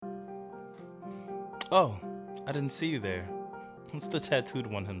Oh, I didn't see you there. It's the tattooed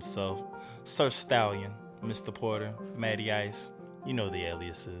one himself, Sir Stallion, Mr. Porter, Matty Ice. You know the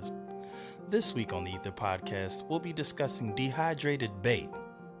aliases. This week on the Ether Podcast, we'll be discussing dehydrated bait,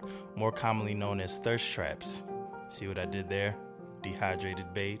 more commonly known as thirst traps. See what I did there?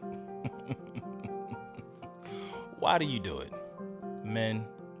 Dehydrated bait. Why do you do it? Men,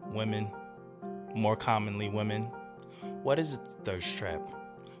 women, more commonly women. What is a thirst trap?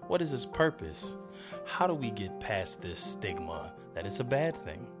 What is its purpose? How do we get past this stigma that it's a bad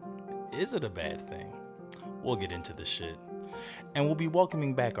thing? Is it a bad thing? We'll get into the shit. And we'll be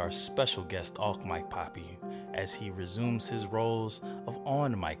welcoming back our special guest, Off Mike Poppy, as he resumes his roles of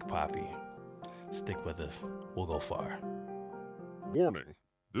On Mike Poppy. Stick with us. We'll go far. Warning.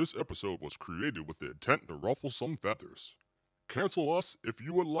 This episode was created with the intent to ruffle some feathers. Cancel us if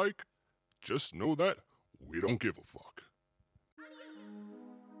you would like. Just know that we don't give a fuck.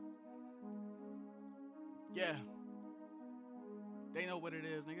 Yeah. They know what it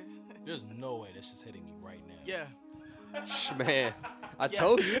is, nigga. There's no way this is hitting me right now. Yeah. Man, I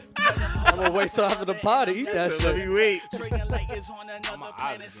told you. I'm gonna wait till after the party. Eat that shit. Let me wait.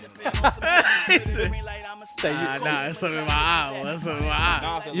 Nah, it's something in my eye. That's something in my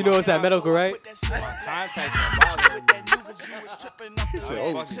eye. You know it's that medical, right? My contacts are bothering me.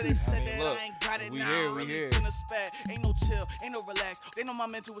 Oh, Look, we here. Ain't no chill, ain't no relax. They know my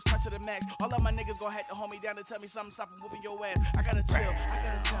mental was turned to the max. All of my niggas gon' have to hold me down to tell me something, stop and whooping your ass. I gotta chill, I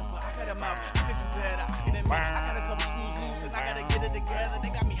got a temper, I got a mouth, I can do better, I can admit, I got a couple screws loose and I gotta get it together. They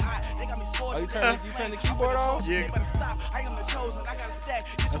got me hot, they got me scorching. You turn the keyboard off? Yeah. They better stop, I am the chosen, I gotta stack.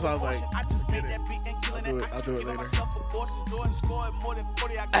 That's what I was like, I just made that beat and killing it. I'll do it later. Jordan scored more than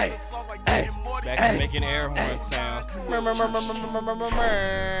 40. I got the songs like Rick and Morty. Back to making air horn sounds.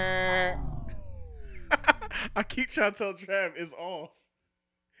 I keep trying to tell Trav it's on.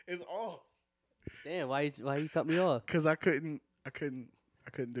 It's on. damn! Why you cut me off? Cause I couldn't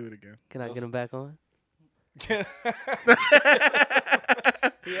do it again. Can I get him back on? Yeah,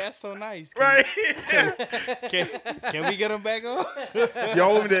 that's so nice. Right. Can we get him back on?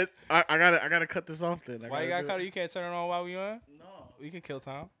 Y'all want me to? I gotta cut this off then. Why you gotta cut it? You can't turn it on while we on? No. We can kill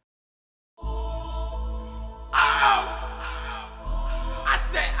time. I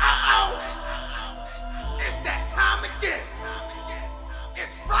said, it's that time again.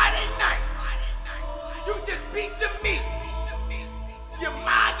 It's Friday night. You just beat some meat. Your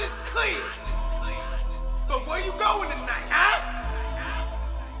mind is clear. But where you going tonight, huh?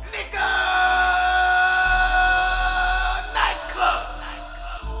 Nigga, nightclub.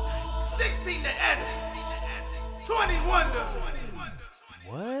 16 to edit. 21 to.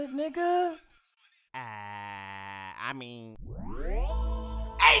 What, nigga? I mean,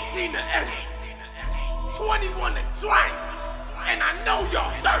 18 to edit, 21 to drink, and I know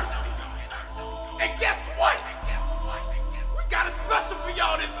y'all thirsty. And guess what? We got a special for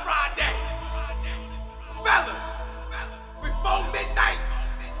y'all this Friday. Fellas, before midnight,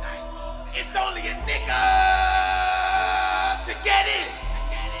 it's only a nigga to get in.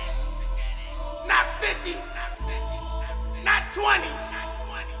 Not 50, not 20.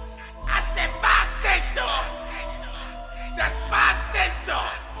 I said 5 cents off. That's 5 cents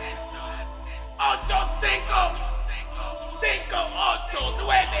off. Ocho cinco. 9,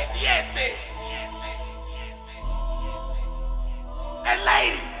 And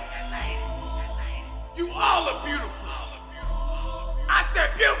ladies, you all are beautiful. I said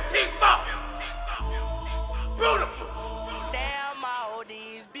beautiful. Beautiful. Damn all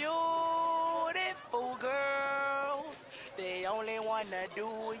these beautiful girls. They only wanna do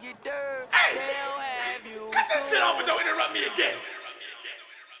you dirt. Hey, They'll have you. cut this shit off and don't interrupt me again.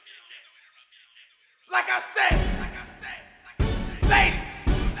 Like I said, ladies,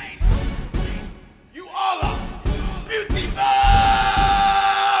 you all are beautiful.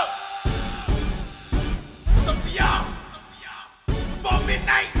 So for y'all, before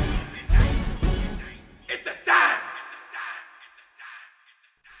midnight, it's a dime.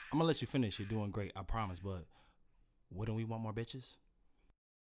 I'm gonna let you finish. You're doing great, I promise. But wouldn't we want more bitches?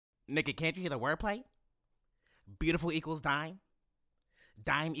 Nigga, can't you hear the wordplay? Beautiful equals dime.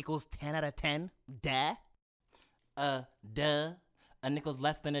 Dime equals 10 out of 10. Duh. Duh. A nickel's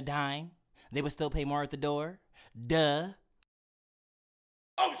less than a dime. They would still pay more at the door. Duh.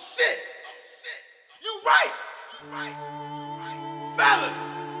 Oh shit! You right! Fellas!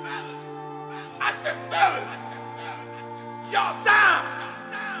 I said fellas! Y'all dimes!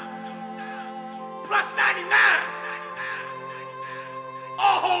 Plus 99!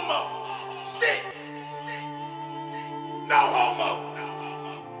 All homo! Shit! No homo!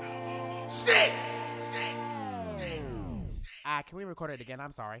 Shit! Can we record it again?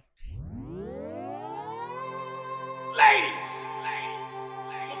 I'm sorry. Ladies,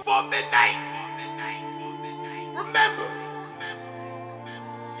 before midnight, remember,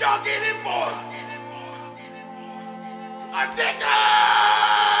 y'all get in for a nigga!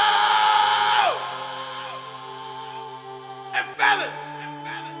 And fellas,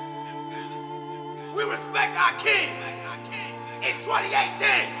 we respect our kings in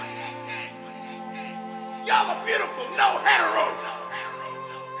 2018. Y'all are beautiful, no hetero.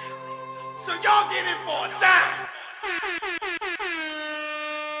 So y'all get in for a dime.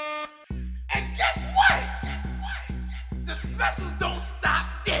 And guess what? The specials don't stop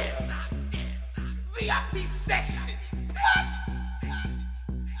there. VIP section. Plus,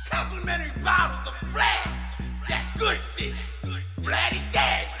 complimentary bottles of Vlad. That good shit. Vladdy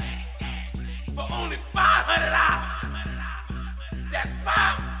Daddy. For only $500. That's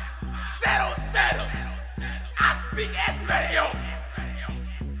settle. I speak Espanol.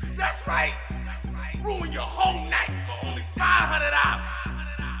 That's right. Ruin your whole night for only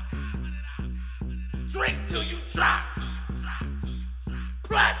 $500. Drink till you drop.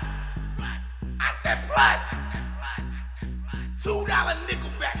 Plus, I said plus, $2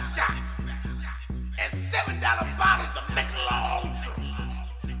 nickelback shots and $7 bottles of Michelob Ultra.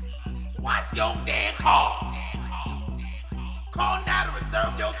 Watch your damn calls. Call now to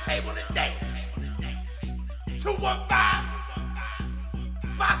reserve your table today. 215-555-0505.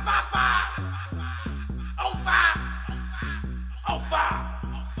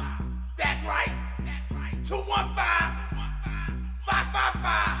 That's right.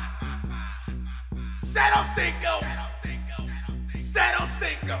 215-555. Settle Cinco.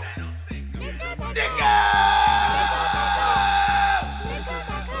 Nigga!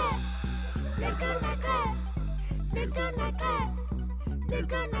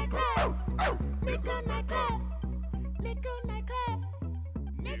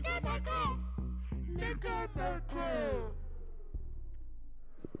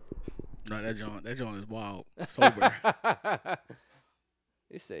 No, that joint is wild. Sober.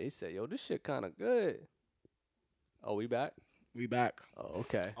 He said, yo, this shit kind of good. Oh, we back? We back. Oh,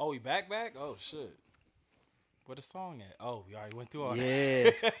 okay. Oh, we back? Oh, shit. Where the song at? Oh, we already went through all that.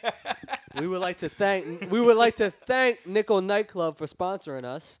 Yeah. We would like to thank Nickel Nightclub for sponsoring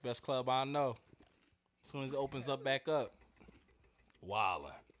us. Best club I know. As soon as it opens up back up.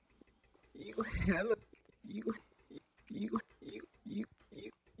 Wildin'. You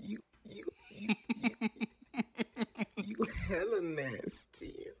hella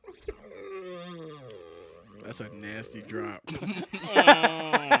nasty. That's a nasty drop. That's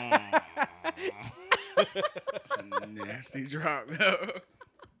a nasty drop.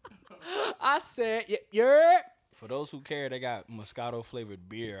 I said, you're. For those who care, they got Moscato flavored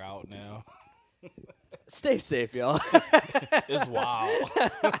beer out now. Stay safe, y'all. It's wild.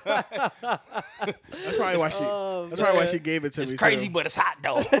 That's probably why she gave it to me. It's crazy, too. but it's hot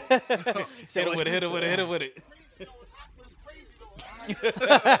though. Hit it with it.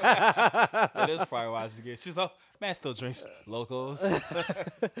 That is probably why she gave it. She's like, man, still drinks Locos.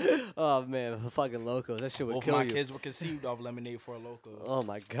 Oh man, fucking Locos. That shit would Both kill my you. kids were conceived off lemonade for a Loco. Oh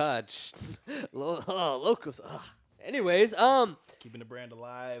my god. Locos. Anyways, Keeping the brand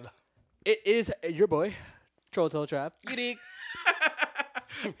alive. it is your boy, Troll Trap.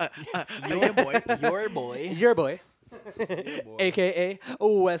 Your boy. Your boy. AKA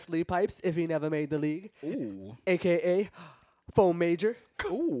Wesley Pipes if he never made the league. Ooh. AKA Foam Major.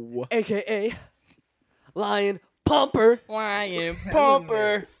 Ooh. AKA Lion Pumper. Lion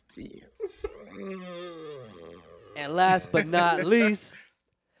Pumper. And last but not least,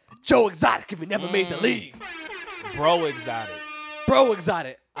 Joe Exotic if he never made the league. Bro Exotic. Bro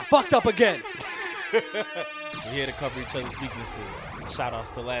Exotic. I fucked up again. We're here to cover each other's weaknesses. Shout outs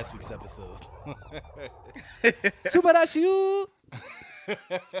to last week's episode. Subarashi.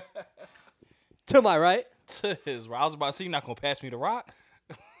 To my right. To his right. I was about to say, you're not going to pass me the rock?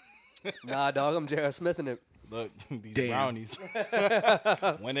 Nah, dog, I'm J.R. Smith in it. Look, these Damn. brownies.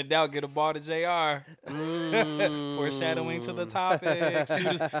 When in doubt, get a ball to JR. Foreshadowing to the topic.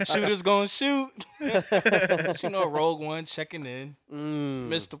 Shooters gonna shoot. You know, Rogue One checking in.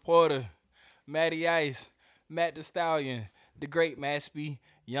 Mr. Porter, Matty Ice, Matt the Stallion, the Great Maspy,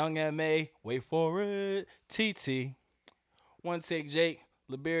 Young M.A., wait for it, TT, One Take Jake,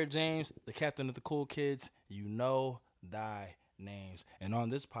 LeBear James, the captain of the Cool Kids, you know thy names. And on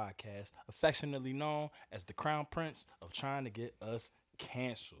this podcast, affectionately known as the Crown Prince of trying to get us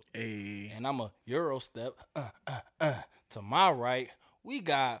canceled. Hey. And I'm a Euro step. To my right, we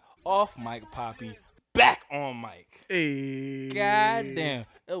got off mic Poppy back on mic. Hey. God damn.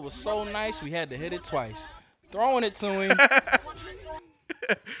 It was so nice we had to hit it twice. Throwing it to him.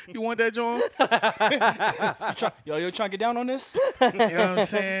 You want that, John? You trying to get down on this? You know what I'm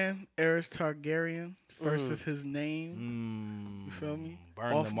saying? Aerys Targaryen, first of his name. You feel me?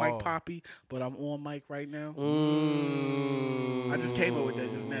 Burn Off them mic all. Poppy, but I'm on mic right now. I just came up with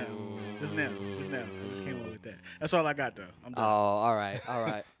that just now. Just now. I just came up with that. That's all I got, though. I'm Oh, done. all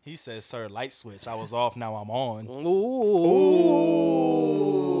right. He says, "Sir, light switch. I was off. Now I'm on."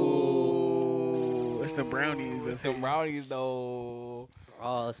 Ooh. It's the brownies. It's the brownies, though.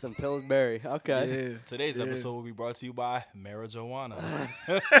 Oh, some Pillsbury. Okay. Yeah. Today's episode will be brought to you by marijuana.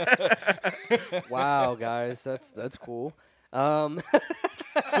 Wow, guys, that's cool. Wow,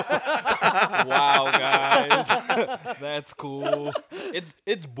 guys, that's cool.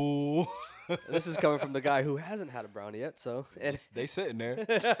 It's bull. This is coming from the guy who hasn't had a brownie yet, so They sitting there.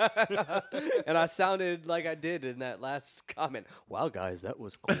 and I sounded like I did in that last comment. Wow, guys, that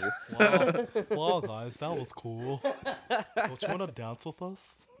was cool. Wow, guys, that was cool. Don't you want to dance with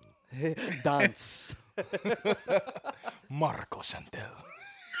us? Dance. Marco Chantel.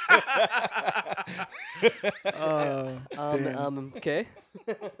 Okay.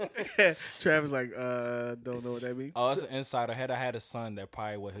 Travis like, don't know what that means. Oh, it's an insider. Had I had a son, that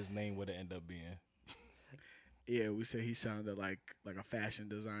probably what his name would have ended up being. Yeah, we said he sounded like a fashion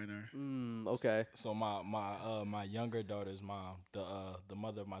designer. Okay. So my younger daughter's mom, the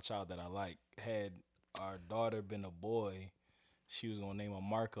mother of my child that I like, had our daughter been a boy, she was gonna name him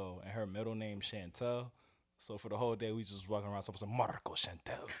Marco, and her middle name Chantel. So for the whole day, we just walking around saying Marco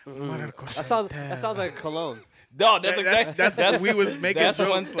Chantel. That sounds like a cologne. No, that's exactly that's we was making that's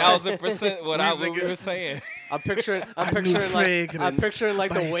jokes. 1000% what we were saying. I'm picturing fragrance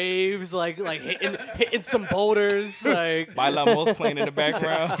like the waves like hitting some boulders like Bailamos playing in the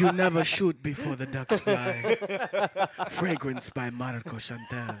background. You never shoot before the ducks fly. Fragrance by Marco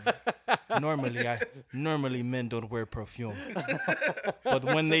Chantel. Normally men don't wear perfume, but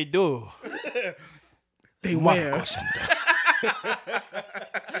when they do, They Marco wear. Chantel.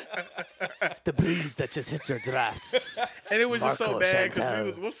 the breeze that just hits your dress. And it was just so Marco bad Chantel.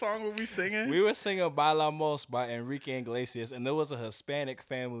 because what song were we singing? We were singing Bailamos by Enrique Iglesias, and there was a Hispanic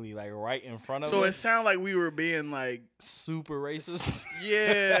family like right in front of so us. it sounded like we were being like, super racist.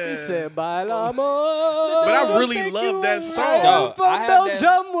 yeah. He said bailamos. But I really love that song. Yo, I'm from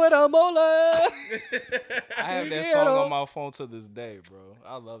Belgium with a mole. I have that song on my phone to this day, bro.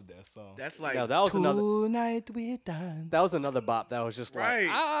 I love that song. That's like, No, that was another. Tonight we done. That was another bop. That was just Right.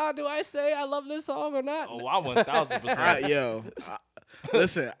 like, do I say I love this song or not? Oh, I 1000%.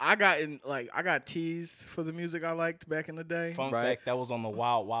 Listen, I got teased for the music I liked back in the day. Fun Right. fact, that was on the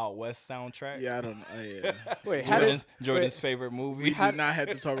Wild Wild West soundtrack. Yeah, I don't know. Yeah. Wait, how did Jordan's favorite movie. We did not have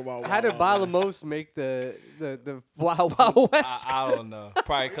to talk about how did Wild Wild West. Bailamos make the Wild Wild West? I don't know.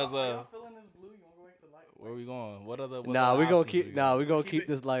 Probably because where we going? What other? Nah, we gonna keep. We gonna keep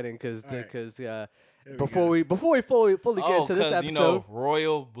this lighting because before we fully get into this episode. You know,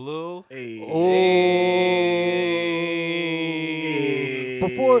 Royal Blue. Hey.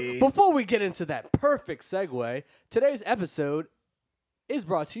 Before we get into that perfect segue, today's episode is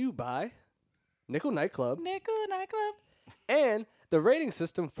brought to you by Nickel Nightclub. And the rating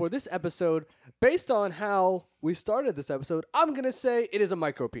system for this episode, based on how we started this episode, I'm gonna say it is a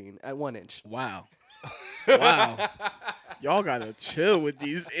micropene at 1 inch. Wow. Wow. Y'all gotta chill with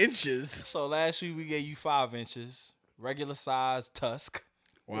these inches. So last week we gave you 5 inches, regular size tusk.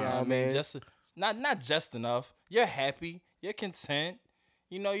 Wow. You know what I mean, man. just not just enough. You're happy. You're content.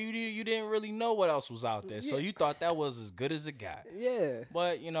 You know, you didn't really know what else was out there, so you thought that was as good as it got. Yeah.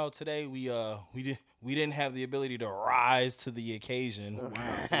 But you know, today we didn't have the ability to rise to the occasion. Wow.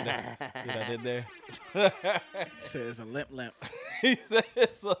 See what I did there? Said it's a limp. He said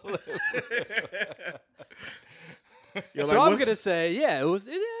it's a little. You're So like, I'm what's- gonna say, yeah, it was.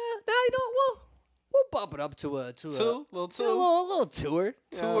 Yeah, now you know we'll bump it up to a Two, little a two, little tour.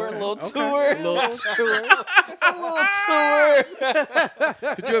 little Okay. tour, Little tour. little tour.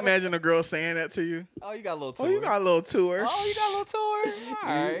 Could you imagine a girl saying that to you? Oh, you got a little tour. Oh, you got a little tour. Oh, you got a little tour.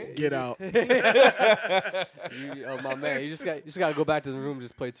 All right. Get out. Oh my man, you just gotta go back to the room, and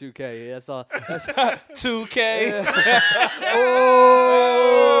just play 2K. That's all. That's 2K.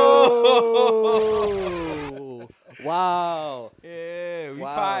 oh, wow. Yeah, we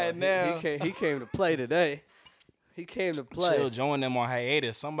Wow. potting now. He came to play today. He came to play. Chill, join them on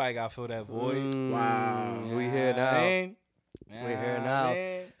hiatus. Somebody got to fill that void. Wow. We here now. Man. We're here now.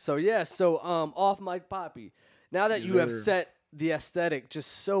 Man. So off mic Poppy. Now that you have sir. set the aesthetic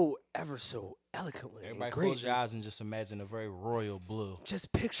just so ever so eloquently, and Everybody great, close your eyes and just imagine a very royal blue.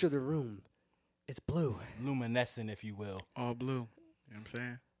 just picture the room. It's blue. Luminescent, if you will. All blue. You know what I'm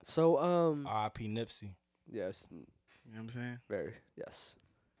saying? So R.I.P. Nipsey. yes, You know what I'm saying? Very, yes.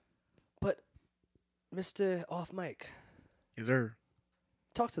 But, Mr. Off Mic, Yes, sir.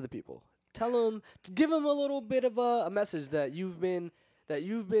 talk to the people. Tell them, give them a little bit of a message that you've been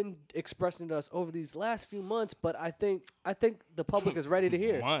expressing to us over these last few months. But I think the public is ready to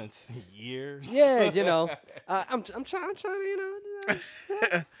hear. Months, years. Yeah, you know, I'm trying to, you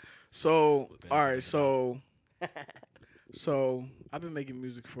know. So, all right, so I've been making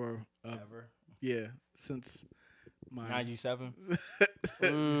music for Ever. yeah, since my 97.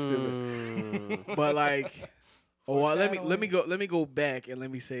 stupid. But like, well, let me go back and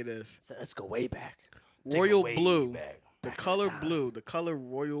let me say this. So let's go way back. Royal way blue, back. the color blue, the color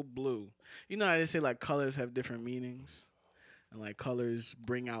royal blue. You know how they say like colors have different meanings, and like colors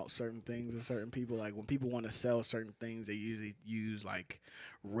bring out certain things in certain people. Like when people want to sell certain things, they usually use like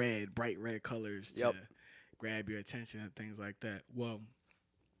red, bright red colors to grab your attention and things like that. Well,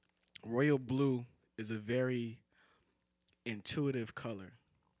 royal blue is a very intuitive color.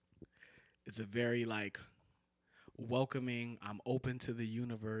 It's a very like welcoming, I'm open to the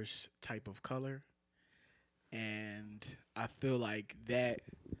universe type of color. And I feel like that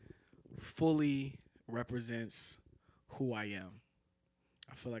fully represents who I am.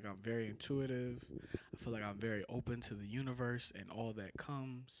 I feel like I'm very intuitive. I feel like I'm very open to the universe and all that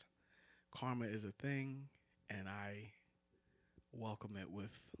comes. Karma is a thing, and I welcome it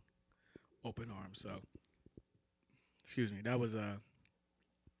with open arms. So, excuse me. That was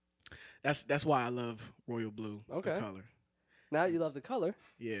that's why I love royal blue. Okay. The color. Now you love the color.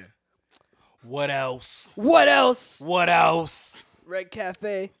 Yeah. What else? What else? What else? Red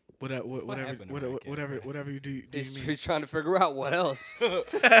Cafe. Whatever happened to Red Cafe? whatever you do. He's trying to figure out what else. He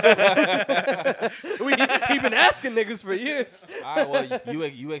been asking niggas for years. All right, well,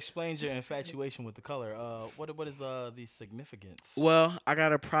 you explained your infatuation with the color. What is the significance? Well, I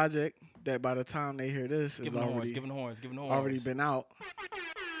got a project that by the time they hear this is already giving the horns. already been out.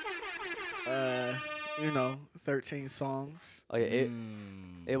 13 songs. Oh yeah,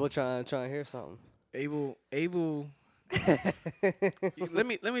 Abel trying to hear something. Abel. let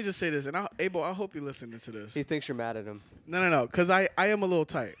me just say this, and Abel, I hope you're listening to this. He thinks you're mad at him. No, because I am a little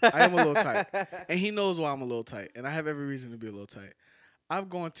tight. And he knows why I'm a little tight, and I have every reason to be a little tight. I've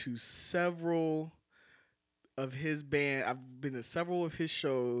gone to several of his band. I've been to several of his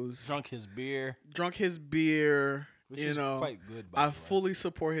shows. Drunk his beer. Which is quite good, by I the way. fully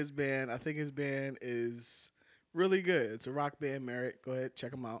support his band. I think his band is really good. It's a rock band, Merit. Go ahead,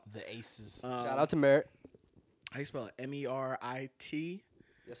 check them out. The Aces. Shout out to Merritt. How you spell it? MERIT.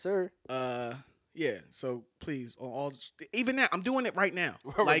 Yes, sir. Yeah. So please, on all, even now, I'm doing it right now.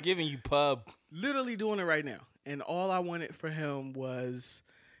 We're giving you pub. Literally doing it right now. And all I wanted for him was,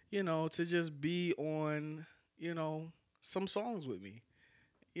 to just be on, some songs with me.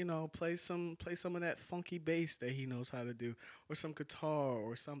 Play some of that funky bass that he knows how to do, or some guitar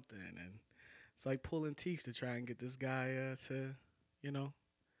or something. And it's like pulling teeth to try and get this guy to,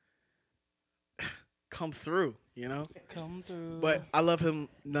 come through, Come through. But I love him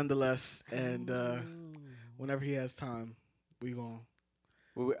nonetheless, and whenever he has time, we gon'.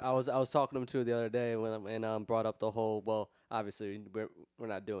 I was talking to him too the other day and brought up the whole, well, obviously we're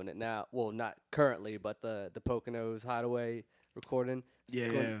not doing it now. Well, not currently, but the Poconos Hideaway recording.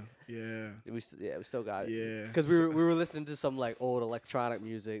 Yeah. We still got it. Yeah. Because we were listening to some like old electronic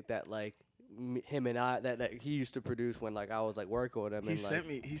music that like him and I that he used to produce when like I was like working with him. He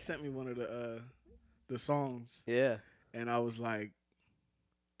sent me one of the songs. Yeah. And I was like,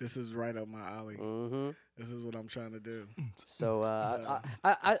 this is right up my alley. Mm-hmm. This is what I'm trying to do. So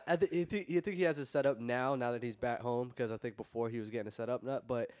I think he has it set up now that he's back home, because I think before he was getting it set up,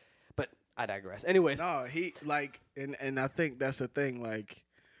 but I digress. Anyways. No, he like, and I think that's the thing. Like,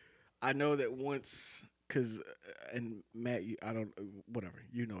 I know that once, cause, and Matt, whatever,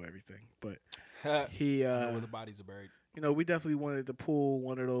 you know everything, but he, I know where the bodies are buried. We definitely wanted to pull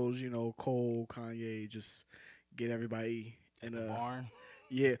one of those, Cole, Kanye, just get everybody in the barn.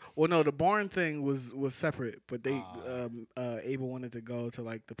 Yeah. Well, no, the barn thing was separate, but they, Abel wanted to go to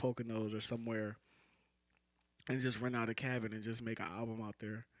like the Poconos or somewhere and just rent out a cabin and just make an album out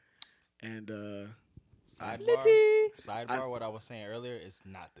there. And sidebar, what I was saying earlier is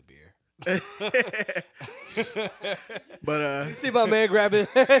not the beer. But you see my man grabbing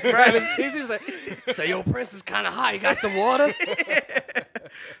cheese. He's like, "So your Prince is kind of high. You got some water?"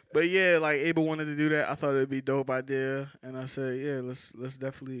 But yeah, like Abel wanted to do that. I thought it'd be a dope idea, and I said, "Yeah, let's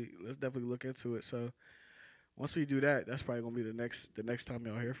definitely look into it." So once we do that, that's probably gonna be the next time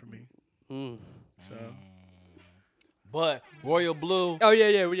y'all hear from me. So. But Royal Blue. Oh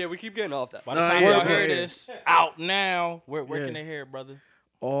yeah. We keep getting off that. By the time y'all hear this, out now. Where can they hear it, brother?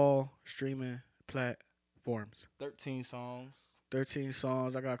 All streaming platforms. forms. 13 songs. 13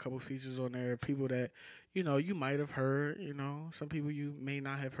 songs. I got a couple features on there. People that, you might have heard, some people you may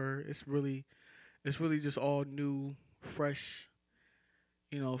not have heard. It's really just all new, fresh,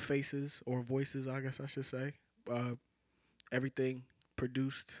 faces or voices, I guess I should say. Everything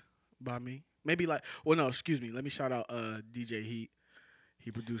produced by me. Maybe let me shout out DJ Heat. He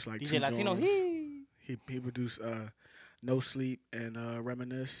produced like DJ 2 Latino joints. Heat. He produced No Sleep and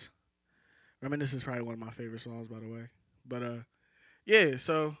Reminisce. Reminisce is probably one of my favorite songs, by the way. But yeah,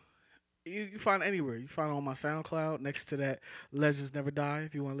 so you find it anywhere. You find it on my SoundCloud. Next to that, Legends Never Die,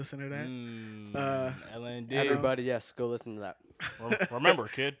 if you want to listen to that. LND. Everybody, yes, go listen to that. Remember,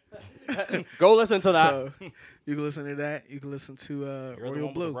 kid. Go listen to that. So you can listen to that. You can listen to You're the Royal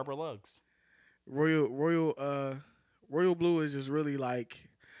one Blue. with the rubber lugs. Royal Blue is just really like,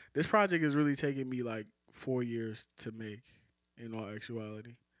 this project is really taking me like 4 years to make, in all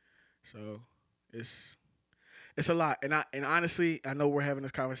actuality. So it's a lot. And honestly, I know we're having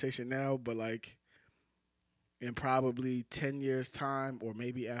this conversation now, but like in probably 10 years time, or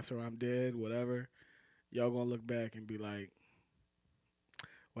maybe after I'm dead, whatever, y'all gonna look back and be like,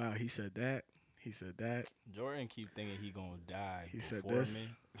 wow, he said that. He said that. Jordan keep thinking he gonna die He said before this.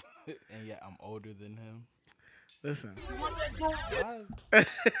 me, and yet I'm older than him. Listen.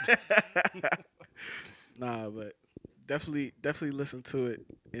 Nah, but definitely listen to it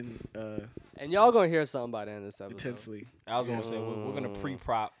And y'all gonna hear something by the end of this episode. intensely. I was gonna say we're gonna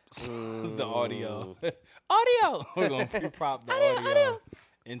pre-prop the audio. Audio. We're gonna pre-prop the audio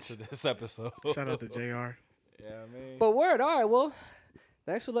into this episode. Shout out to JR. Yeah, I mean. But word, all right, well,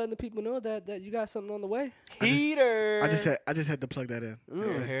 thanks for letting the people know that you got something on the way. Heater. I just had to plug that in.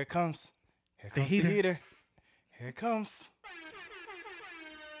 Here it comes. Here comes heater. the heater. Here it comes.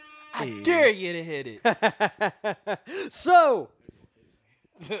 I Hey. dare you to hit it. So,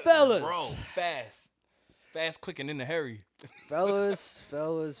 fellas. Bro, fast, quick, and in a hurry. fellas.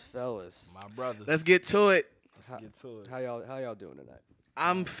 My brothers. Let's get to it. Let's get to it. How y'all doing tonight?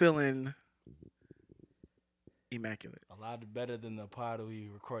 I'm feeling immaculate. A lot better than the pod we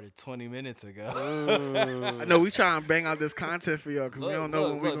recorded 20 minutes ago. I know we trying to bang out this content for y'all because we don't know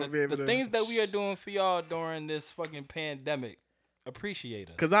when we're gonna be able the to. things that we are doing for y'all during this fucking pandemic. Appreciate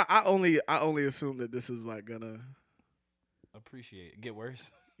us. Because I only assume that this is like gonna. Appreciate it. Get worse.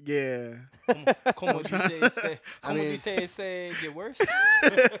 Yeah. Como say get worse.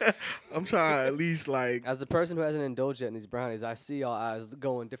 I'm trying to at least like. As the person who hasn't indulged yet in these brownies, I see y'all eyes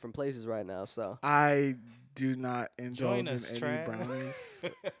going different places right now. So I do not indulge Join in us, any Trav. brownies.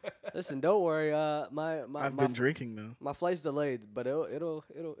 listen, don't worry. I've been drinking though. My flight's delayed, but it'll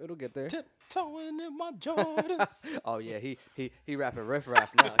get there. Tiptoeing in my Jordans. Oh yeah, he rapping riff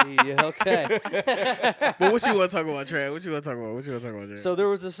raff now. Okay. But what you want to talk about, Trav? What you want to talk about, Trav? So there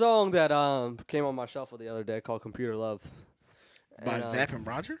was a song that came on my shuffle the other day called "Computer Love" By And, Zapp and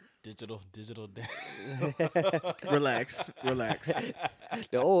Roger? Digital. Relax.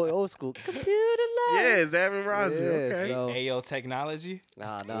 the old school "Computer Love." Yeah, Zapp and Roger. Yeah, Okay. so- Ayo technology.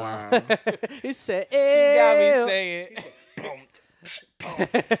 Nah. Wow. He said, She got me "Ew." saying.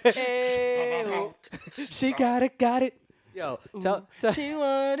 Ew. She got it. Yo, tell She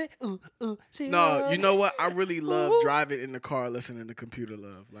wanted it. Ooh. She No, wanted you know what? I really love driving in the car listening to Computer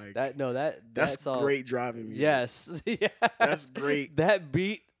Love. Like that's that's great driving music. Yes. Yes. That's great. That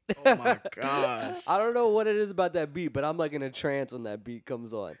beat. Oh my gosh. I don't know what it is about that beat, but I'm like in a trance when that beat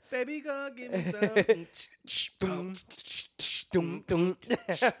comes on. Baby, go give me some. Dum, dum.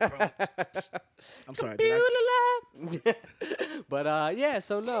 I'm sorry. Did I? But yeah,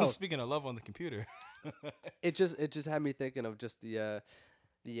 so no, Speaking of love on the computer. it just had me thinking of just the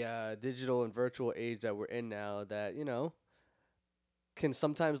digital and virtual age that we're in now that can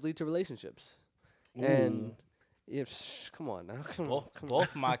sometimes lead to relationships. And come on now,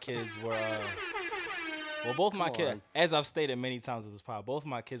 Both my kids were. Both my kids, on. as I've stated many times in this pod, both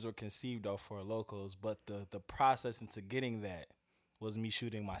my kids were conceived off for locals, but the process into getting that was me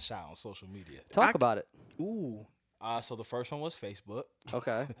shooting my shot on social media. Talk about it. Ooh. So the first one was Facebook.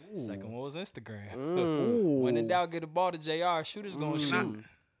 Okay. Second one was Instagram. Ooh. When in doubt, get the ball to JR. Shooters gonna shoot.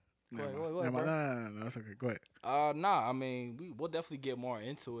 No, that's okay. Go ahead. Nah, I mean, we'll definitely get more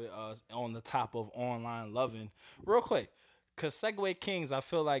into it on the top of online loving. Real quick, because Segway Kings, I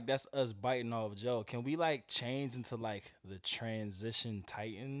feel like that's us biting off Joe. Can we, like, change into, like, the Transition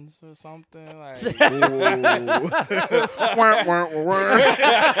Titans or something? Like,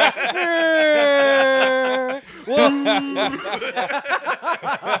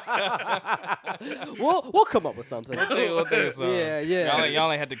 We'll come up with something. We'll think of something. Yeah.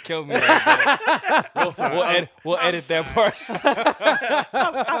 Y'all ain't had to kill me. Like that. We'll edit that part.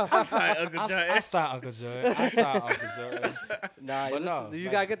 I'm sorry, Uncle Joy. I saw Uncle Joy. Nah, But listen, no, you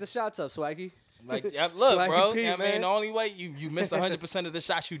like- gotta get the shots up, Swaggy. Like, look, Swaggy bro. P, I man. mean, the only way you miss 100% of the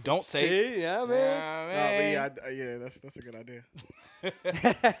shots you don't take. See, yeah, man. Yeah, No, but yeah, that's a good idea.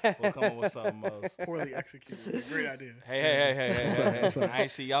 We'll come up with something else. Poorly executed. Great idea. Hey. I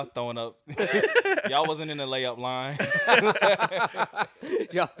ain't see y'all throwing up. Y'all wasn't in the layup line.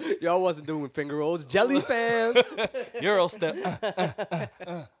 Y'all wasn't doing finger rolls. Jelly fam. Euro step.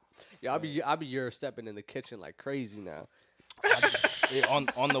 Yeah, I'll be Euro stepping in the kitchen like crazy now. Yeah,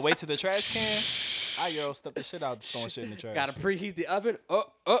 on the way to the trash can, I Euro step the shit out, throwing shit in the trash. Gotta preheat the oven.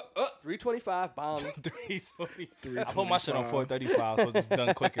 325 bomb. 320. I put my shit on 435, so it's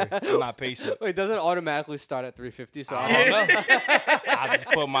done quicker. I'm not patient. Wait, doesn't it automatically start at 350? So I don't know. I just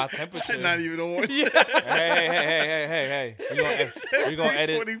put my temperature. Not even a one. Hey. We gonna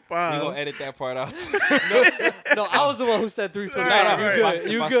edit. We gonna edit that part out. no, I was the one who said 325.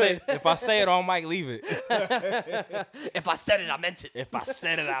 You good? If I say it on mic, leave it. If I said it, I meant it. If I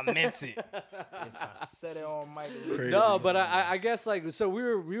said it, I meant it. If I said it on mic, leave it. No, but I guess like so we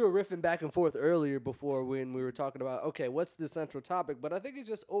were riffing back and forth earlier before when we were talking about okay, what's the central topic? But I think it's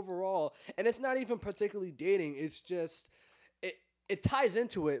just overall, and it's not even particularly dating. It's just it ties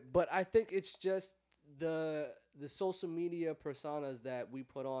into it, but I think it's just the social media personas that we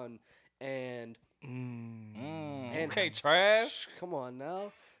put on and Okay, Trav. Come on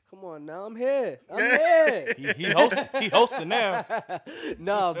now, I'm here. He hosting now.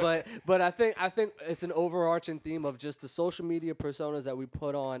 No, but I think it's an overarching theme of just the social media personas that we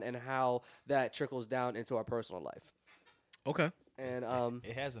put on and how that trickles down into our personal life. Okay. And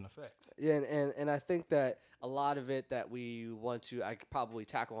It has an effect. yeah, and I think that a lot of it that we want to I could probably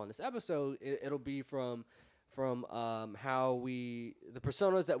tackle on this episode, it'll be from how the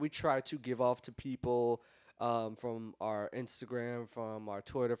personas that we try to give off to people. From our Instagram, from our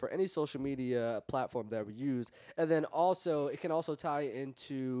Twitter, for any social media platform that we use. And then also, it can also tie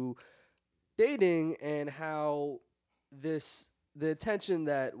into dating and how the attention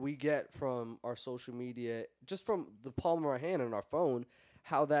that we get from our social media, just from the palm of our hand and our phone,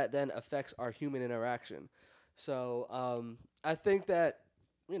 how that then affects our human interaction. So I think that,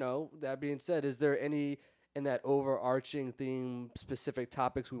 that being said, is there any in that overarching theme, specific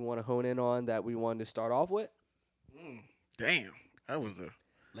topics we want to hone in on that we wanted to start off with? Damn, that was a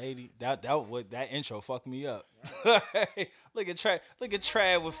lady. That intro fucked me up. Look at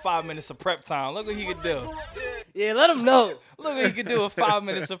Trav with 5 minutes of prep time. Look what he could do. Yeah, let him know. Look what he could do with 5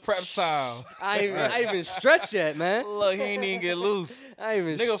 minutes of prep time. I ain't even stretched yet, man. Look, he ain't even get loose. I ain't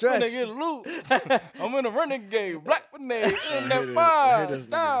even Nigga stretched. finna get loose. I'm in a renegade, black renegade, in that fire.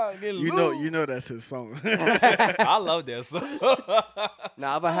 Nah, get loose. You know that's his song. I love that song.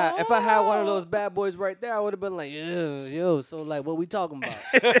 Now, if I had one of those bad boys right there, I would have been like, yo, so like, what we talking about?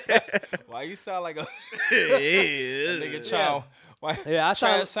 Why you sound like a Yeah. nigga trying? Why? Yeah, I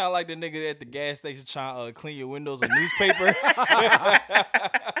trying to sound like the nigga at the gas station trying to clean your windows with newspaper.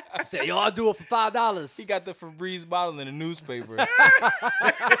 Say, yo, I'll do it for $5. He got the Febreze bottle in a newspaper.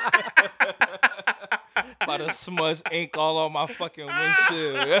 About to smudge ink all on my fucking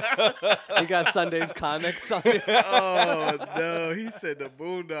windshield. You got Sunday's comics on you. Oh no, he said the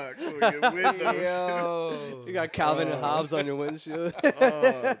Boondocks on your window. Yo. You got Calvin and Hobbes on your windshield.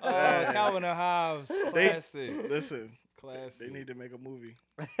 Oh, Calvin and Hobbes. Classic. Listen, Classic. they need to make a movie.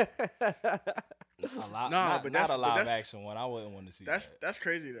 Not a live action one. I wouldn't want to see that. That's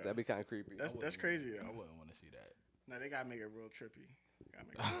crazy though. That'd be kind of creepy. That's crazy though. I wouldn't want to see that. No, they gotta make it real trippy.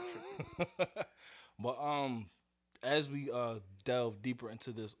 But as we delve deeper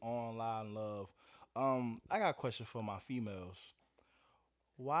into this online love, I got a question for my females.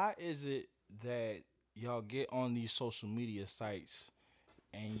 Why is it that y'all get on these social media sites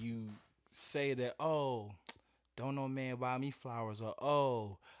and you say that, oh, don't no man buy me flowers, or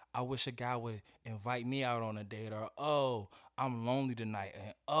oh, I wish a guy would invite me out on a date, or oh, I'm lonely tonight,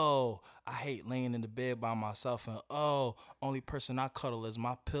 and oh, I hate laying in the bed by myself, and oh, only person I cuddle is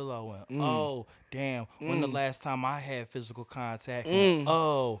my pillow, and oh, damn, when the last time I had physical contact, and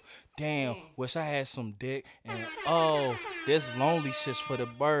oh, damn, wish I had some dick, and oh, this lonely shit's for the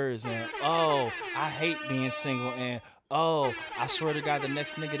birds, and oh, I hate being single, and oh, I swear to God, the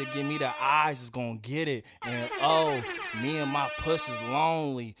next nigga to give me the eyes is gonna get it. And oh, me and my puss is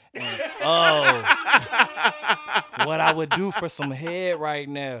lonely. And oh, what I would do for some head right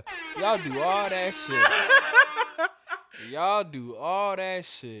now. Y'all do all that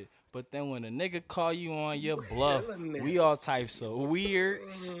shit. But then when a nigga call you on your bluff, we all types of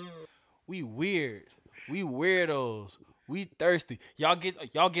weirds. We weird. We weirdos. We thirsty. Y'all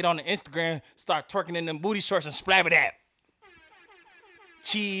get on the Instagram, start twerking in them booty shorts and splabber that.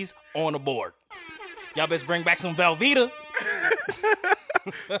 Cheese on the board. Y'all best bring back some Velveeta.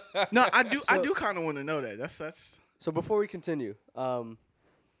 No, I do kind of want to know that. That's. So before we continue, you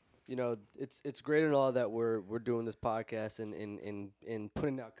know, it's great and all that we're doing this podcast and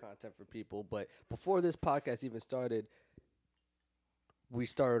putting out content for people. But before this podcast even started, we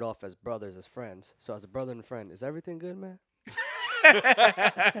started off as brothers, as friends. So as a brother and friend, is everything good, man? Who,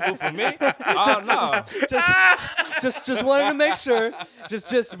 for me? Oh no. Just wanted to make sure.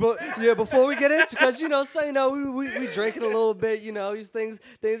 Before we get into, because we drinking a little bit. You know, these things.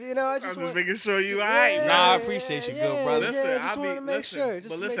 I just making sure you alright. Nah, I appreciate you, good brother. Listen, just want to make sure.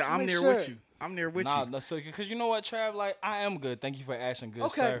 I'm there with you. I'm there with you. Nah, so because you know what, Trav, like I am good. Thank you for asking,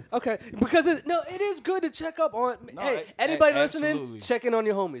 good sir. Okay. Because it is good to check up on. Hey, anybody listening, check in on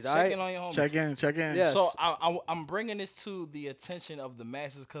your homies. All right. Check in on your homies. Check in. Yes. So I'm bringing this to the attention of the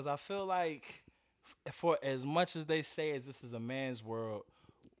masses because I feel like, for as much as they say as this is a man's world,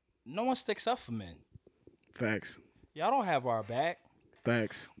 no one sticks up for men. Facts. Y'all don't have our back.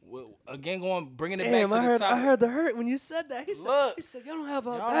 Facts. Again, bringing it Damn, back to the top. I heard the hurt when you said that. He said, y'all don't have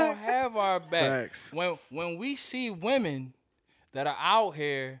our back. Y'all don't have our back. Facts. When we see women that are out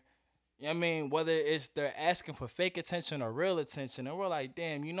here, I mean, whether it's they're asking for fake attention or real attention, and we're like,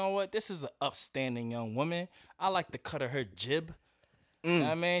 damn, you know what? This is an upstanding young woman. I like the cut of her jib.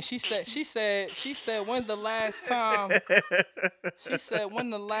 I mean, she said, when the last time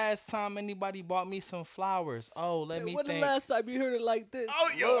anybody bought me some flowers? Oh, let me think. When the last time you heard it like this?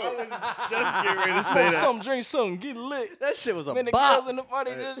 Oh, yo, I was just getting ready to say that. Some drink, some get lit. That shit was a Man, the bop. girls in the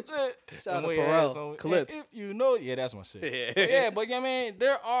party just shit. Shout out to Pharrell. So, Clips. If you know, yeah, that's my shit. But I mean,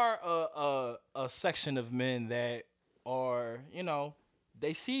 there are a section of men that are,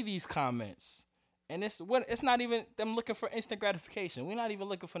 they see these comments. And it's not even them looking for instant gratification. We're not even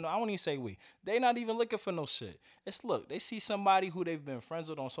looking for I won't even say we. They not even looking for no shit. They see somebody who they've been friends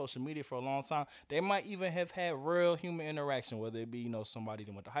with on social media for a long time. They might even have had real human interaction, whether it be, somebody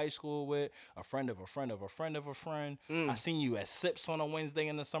they went to high school with, a friend of a friend of a friend of a friend. I seen you at Sips on a Wednesday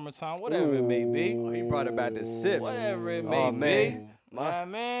in the summertime, whatever it may be. Oh, he brought it back to Sips. Whatever it may be. My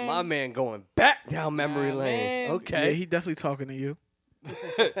man going back down memory lane. Man. Okay. Yeah, he definitely talking to you.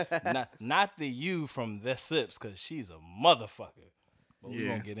 not the you from the Sips, because she's a motherfucker. But we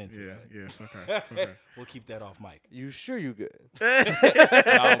won't get into that. Yeah, okay. We'll keep that off mic. You sure you good? But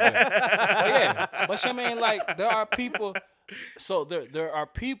I mean, like, there are people. So there are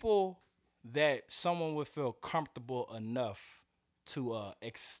people that someone would feel comfortable enough to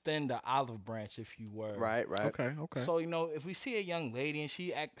extend the olive branch, if you were. Right. Okay. So if we see a young lady and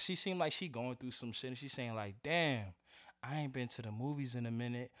she seemed like she going through some shit, and she's saying like, damn, I ain't been to the movies in a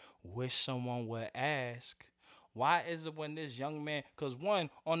minute. Wish someone would ask. Why is it when this young man... Because one,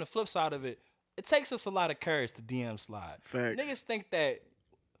 on the flip side of it, it takes us a lot of courage to DM slide. Facts. Niggas think that...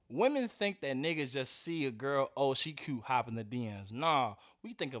 Women think that niggas just see a girl, oh, she cute, hop in the DMs. Nah,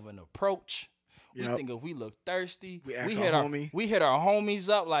 we think of an approach. We think if we look thirsty. We hit our homies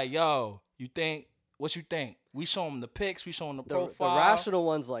up like, yo, what you think? We show them the pics. We show them the profile. The rational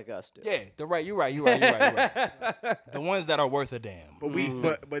ones like us do. Yeah, you're right. The ones that are worth a damn.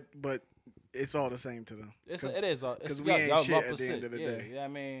 But it's all the same to them. It is. Because we ain't shit at the end of the day. Yeah, I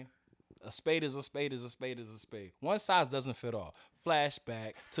mean, a spade is a spade is a spade is a spade. One size doesn't fit all.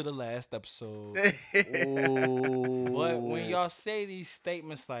 Flashback to the last episode. But when y'all say these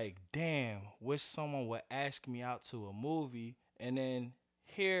statements like, damn, wish someone would ask me out to a movie, and then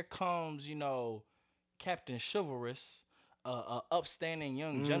here comes, Captain Chivalrous, upstanding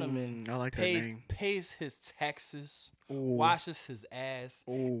young gentleman, I like that name. pays his taxes, washes his ass,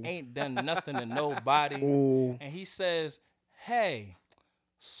 ain't done nothing to nobody, and he says, hey,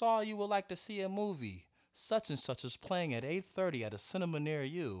 saw you would like to see a movie. Such and such is playing at 8:30 at a cinema near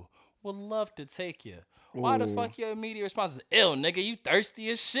you. Would love to take you. Why the fuck your immediate response is, ill, nigga, you thirsty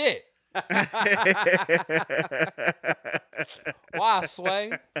as shit. Why,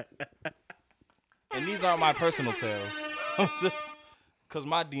 Sway? And these aren't my personal tales. I'm just... Because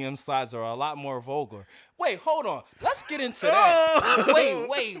my DM slides are a lot more vulgar. Wait, hold on. Let's get into that.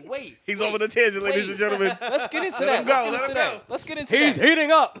 Wait. He's over the tangent, ladies and gentlemen. Let's get into that. Let's get into that. He's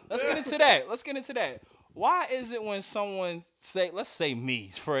heating up. Let's get into that. Why is it when someone let's say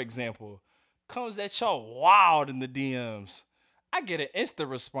me, for example, comes at y'all wild in the DMs, I get an instant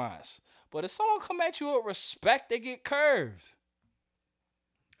response. But if someone come at you with respect, they get curved.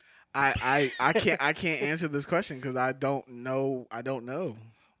 I can't answer this question because I don't know.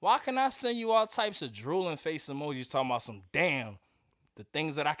 Why can I send you all types of drooling face emojis talking about some damn? the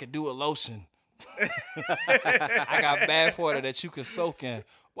things that I could do with lotion. I got bath water that you can soak in.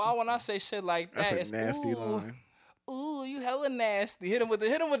 Why when I say shit like that, That's it's a nasty ooh, line. ooh, you hella nasty. Hit him with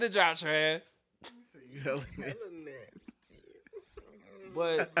the drop trap. You hella nasty.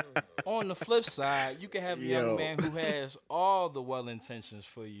 But on the flip side, you can have a young Yo. man who has all the well intentions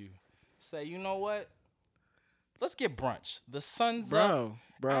for you. Say, you know what? Let's get brunch. The sun's up.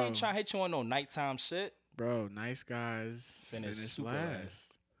 Bro. I ain't trying to hit you on no nighttime shit. Bro, nice guys Finish super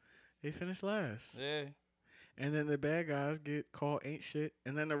last. They finish last. Yeah. And then the bad guys get called ain't shit.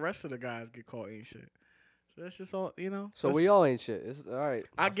 And then the rest of the guys get called ain't shit. So that's just all, So we all ain't shit. It's all right.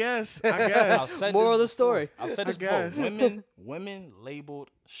 I guess. I've said Moral this of the story. before. I've said this I before. guess. Women labeled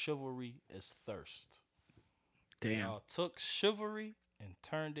chivalry as thirst. Damn. Y'all took chivalry and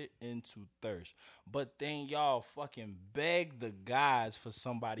turned it into thirst. But then y'all fucking beg the guys for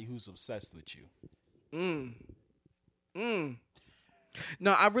somebody who's obsessed with you.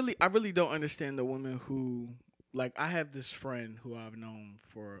 No, I really don't understand the women who, like, I have this friend who I've known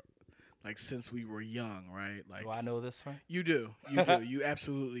for, like, since we were young, right? Like, Do I know this one? you do, you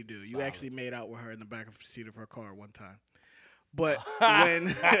absolutely do. You Solid. actually made out with her in the back of the seat of her car one time. But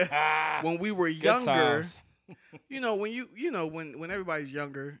when we were Good younger, times. when everybody's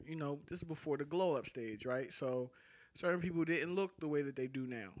younger, this is before the glow up stage, right? So certain people didn't look the way that they do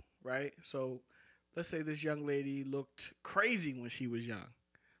now, right? So let's say this young lady looked crazy when she was young,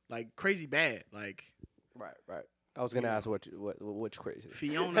 like crazy bad, like Right. I was gonna ask which crazy.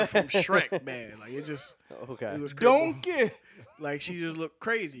 Fiona from Shrek bad. Like it just Okay. it was Donkey. like she just looked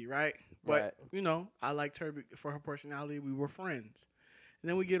crazy, right? But Right. I liked her for her personality. We were friends. And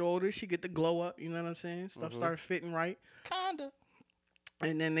then we get older, she get the glow up. You know what I'm saying? Stuff started fitting right. Kinda.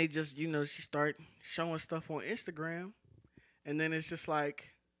 And then they just, she start showing stuff on Instagram, and then it's just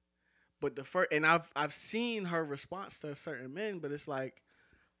like, but and I've seen her response to certain men, but it's like,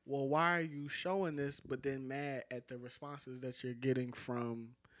 well, why are you showing this, but then mad at the responses that you're getting from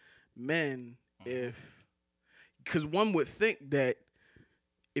men? Because one would think that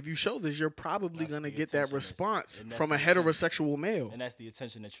if you show this, you're probably That's gonna the get that attention response and that's from a the attention. heterosexual male. And that's the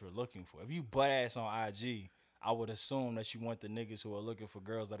attention that you're looking for. If you butt ass on IG, I would assume that you want the niggas who are looking for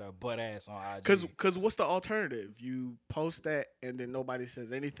girls that are butt ass on IG. Cause what's the alternative? You post that and then nobody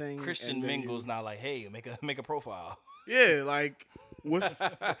says anything. Christian and then Mingle's not like, hey, make a profile. Yeah, like what's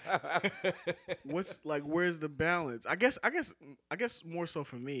like where's the balance? I guess more so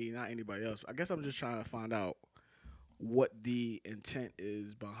for me, not anybody else. I guess I'm just trying to find out what the intent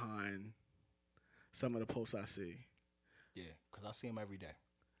is behind some of the posts I see Yeah, because I see them every day.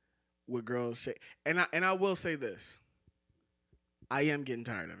 with girls say, and I will say this. I am getting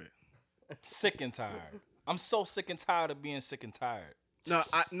tired of it. Sick and tired. I'm so sick and tired of being sick and tired.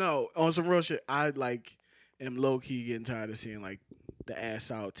 No, on some real shit. I am low key getting tired of seeing like the ass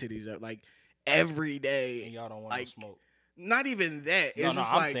out, titties out, like every day. And y'all don't want like, no smoke. Not even that. It's No, just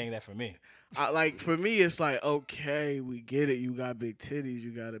I'm like, saying that for me. for me, it's like, okay, we get it. You got big titties.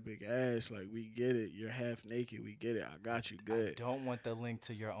 You got a big ass. Like, we get it. You're half naked. We get it. I got you good. Don't want the link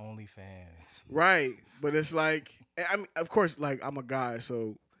to your OnlyFans. Right. But it's like, I mean, of course, like, I'm a guy,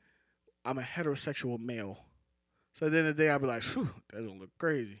 so I'm a heterosexual male. So at the end of the day, I'll be like, phew, that don't look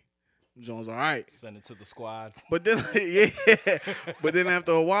crazy. Jones, all right. Send it to the squad. But then, yeah. But then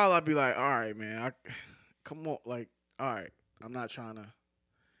after a while, I'll be like, all right, man. Come on. Like, all right. I'm not trying to.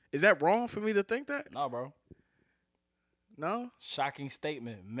 Is that wrong for me to think that? No, bro. No? Shocking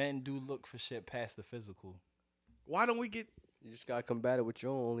statement. Men do look for shit past the physical. Why don't we get. You just gotta combat it with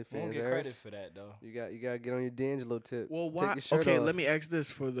your own We don't OnlyFans. get Aris. credit for that, though. You gotta get on your D'Angelo tip. Well, Take why? your shirt Okay, off. let me ask this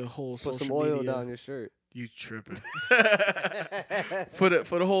for the whole Put social some oil media. down your shirt. You tripping. for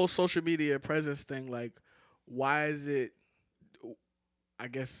the whole social media presence thing, like, why is it, I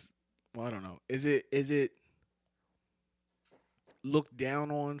guess, well, I don't know. Is it looked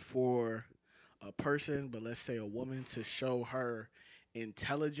down on for a person, but let's say a woman, to show her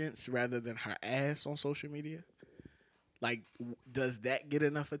intelligence rather than her ass on social media? Like, does that get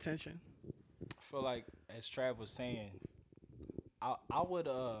enough attention? I feel like, as Trav was saying, I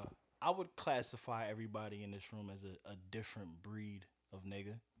would classify everybody in this room as a different breed of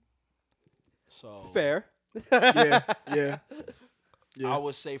nigga. So Fair. Yeah. I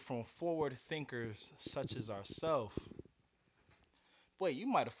would say from forward thinkers such as ourselves. Wait, you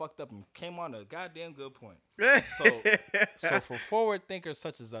might have fucked up and came on a goddamn good point. So for forward thinkers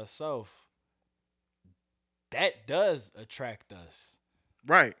such as ourselves, that does attract us.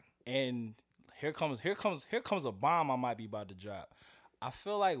 Right. And here comes a bomb I might be about to drop. I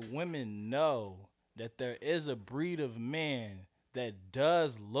feel like women know that there is a breed of man that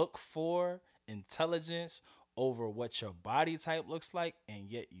does look for intelligence over what your body type looks like, and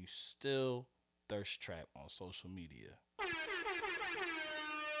yet you still thirst trap on social media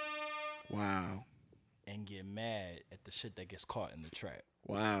Wow. and get mad at the shit that gets caught in the trap.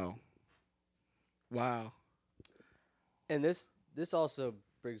 Wow. Wow. And this also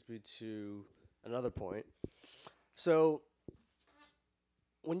brings me to another point. So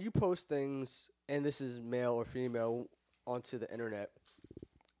when you post things, and this is male or female, onto the internet,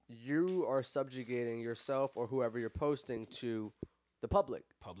 you are subjugating yourself or whoever you're posting to the public.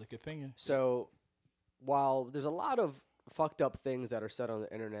 Public opinion. So while there's a lot of fucked up things that are said on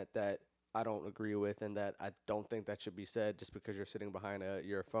the internet that I don't agree with and that I don't think that should be said just because you're sitting behind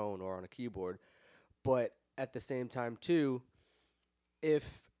your phone or on a keyboard, but at the same time too,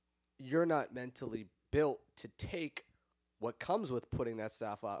 if you're not mentally built to take what comes with putting that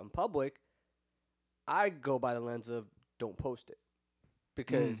stuff out in public, I go by the lens of don't post it.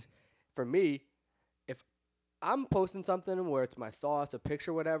 Because for me, if I'm posting something where it's my thoughts, a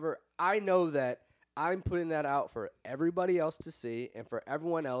picture, whatever, I know that I'm putting that out for everybody else to see and for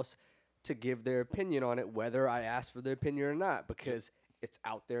everyone else to give their opinion on it, whether I ask for their opinion or not, because it's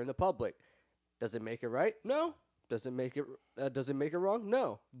out there in the public. Does it make it right? No. Does it make it wrong?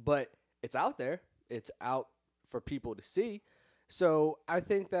 No. But it's out there. It's out for people to see. So I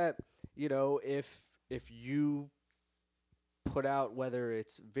think that, you know, if you put out, whether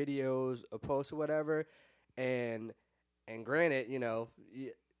it's videos, a post, or whatever, and granted, you know,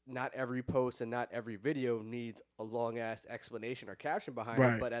 not every post and not every video needs a long ass explanation or caption behind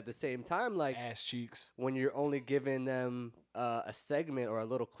it, but at the same time, like, ass cheeks, when you're only giving them a segment or a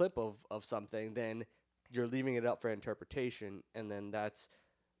little clip of something, then you're leaving it up for interpretation, and then that's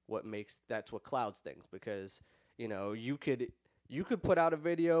what clouds things, because, you know, you could put out a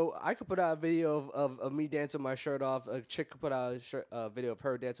video. I could put out a video of me dancing my shirt off. A chick could put out a video of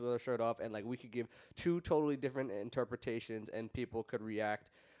her dancing with her shirt off, and like we could give two totally different interpretations, and people could react.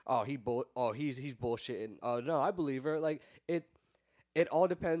 Oh, he's bullshitting. Oh no, I believe her. Like it all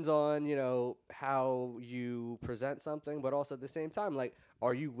depends on, you know, how you present something, but also at the same time, like,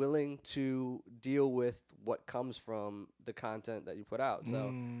 are you willing to deal with what comes from the content that you put out?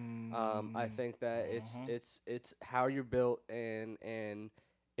 So I think that it's how you're built, and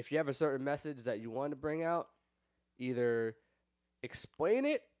if you have a certain message that you want to bring out, either explain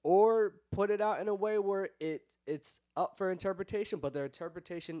it or put it out in a way where it's up for interpretation, but the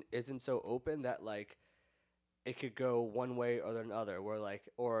interpretation isn't so open that, like, it could go one way or another, where, like,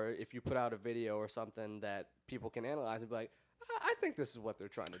 or if you put out a video or something that people can analyze and be like, I think this is what they're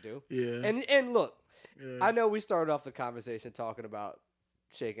trying to do. Yeah. And look, I know we started off the conversation talking about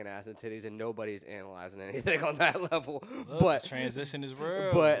shaking ass and titties, and nobody's analyzing anything on that level. Look, but transition is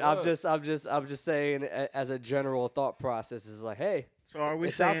real. But I'm just saying, as a general thought process, is like, hey, so are we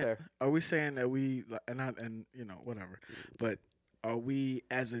it's saying, out there. Are we saying that we, and you know, whatever, but are we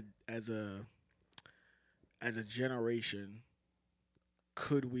as a generation,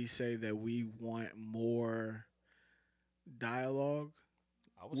 could we say that we want more dialogue?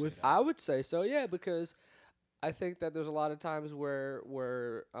 I would say so, yeah, because I think that there's a lot of times where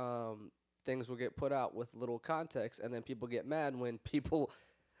things will get put out with little context, and then people get mad when people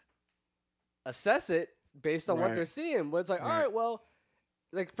assess it based on what they're seeing. But it's like, all right, well,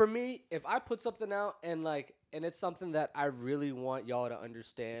 like, for me, if I put something out and it's something that I really want y'all to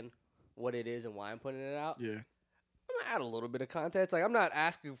understand what it is and why I'm putting it out, yeah, I'm gonna add a little bit of context. Like, I'm not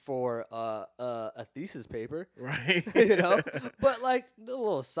asking for a thesis paper, right? You know, but like a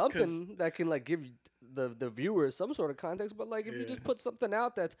little something that can, like, give the viewers some sort of context. But like, if you just put something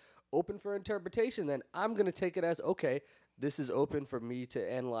out that's open for interpretation, then I'm gonna take it as, okay, this is open for me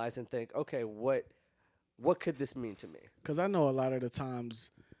to analyze and think, okay, what could this mean to me? Because I know a lot of the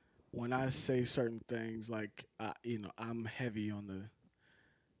times when I say certain things, like, you know, I'm heavy on the.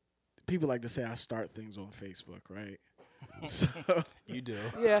 People like to say I start things on Facebook, right? So you do,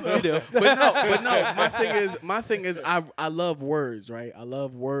 yeah, you do. but no. My thing is, I love words, right? I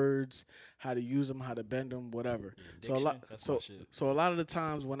love words, how to use them, how to bend them, whatever. Yeah, So a lot of the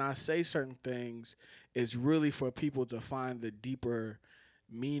times when I say certain things, it's really for people to find the deeper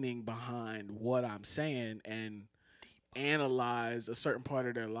meaning behind what I'm saying and analyze a certain part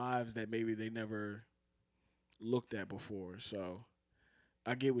of their lives that maybe they never looked at before. So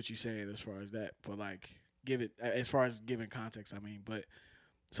I get what you're saying as far as that, but like, as far as giving context, I mean, but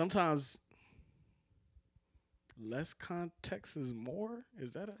sometimes less context is more.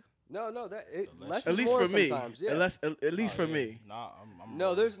 Is that a No, less at is least more for me? sometimes, yeah. At least for me. Nah,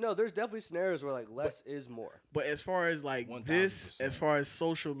 there's definitely scenarios where, like, less is more. But as far as like 1000%. as far as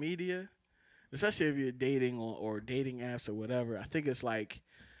social media, especially if you're dating or dating apps or whatever, I think it's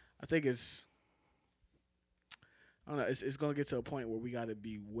I don't know. It's gonna get to a point where we got to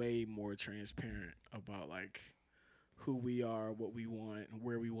be way more transparent about like who we are, what we want, and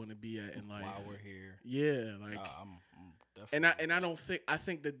where we want to be at in life. While we're here. Yeah, like, I'm definitely. and I don't think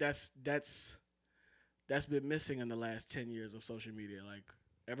that's been missing in the last 10 years of social media. Like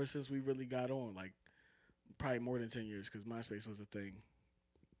ever since we really got on, like probably more than 10 years because MySpace was a thing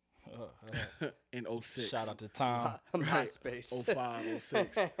in 06. Shout out to Tom. MySpace. 05,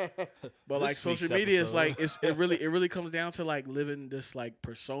 06. But This like social week's media is episode. like it really comes down to like living this like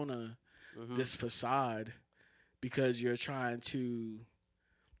persona, this facade, because you're trying to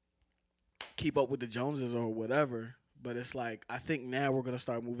keep up with the Joneses or whatever. But it's like I think now we're gonna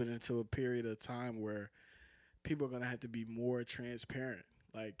start moving into a period of time where people are gonna have to be more transparent.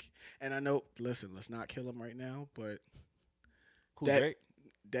 Like, and I know, listen, let's not kill him right now, but Who, that- Drake?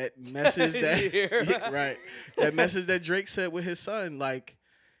 that message that Yeah. yeah, right, that message that Drake said with his son, like,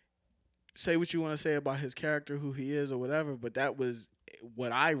 say what you want to say about his character, who he is, or whatever, but that was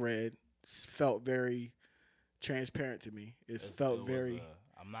what I read. Felt very transparent to me. It felt was, very.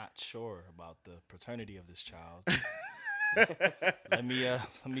 I'm not sure about the paternity of this child. let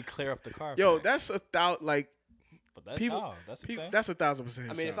me clear up the car. Yo, facts. that's But that, people- no, that's the people, thing. that's 1,000%.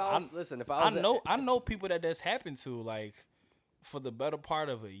 I mean, if child. I was listen, if I was I know people that happened to, like, for the better part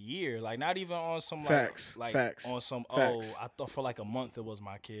of a year, like not even on some Facts, like facts, on some facts. I thought for like a month it was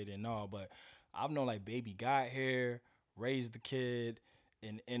my kid and all, but I've known like baby got here, raised the kid,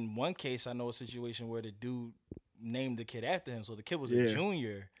 and in one case I know a situation where the dude named the kid after him, so the kid was Yeah. a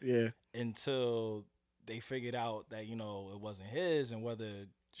junior yeah, until they figured out that it wasn't his and whether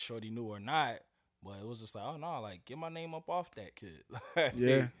Shorty knew or not. But it was just like, oh no, like get my name up off that kid.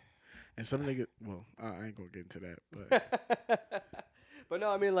 yeah. And some nigga, well, I ain't gonna get into that, but but no,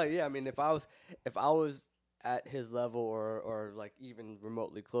 I mean, like, yeah, I mean, if I was at his level or like even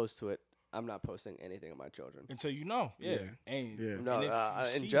remotely close to it, I'm not posting anything of my children. Until yeah. Yeah. And, Yeah. No, and if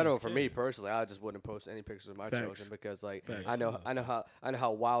you in see general, this for me kid- personally, I just wouldn't post any pictures of my Facts. children because, like, Facts. I know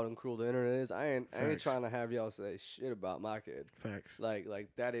how wild and cruel the internet is. I ain't Facts. trying to have y'all say shit about my kid. facts. Like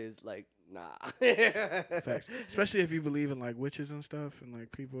that is like nah. Facts. Especially if you believe in like witches and stuff and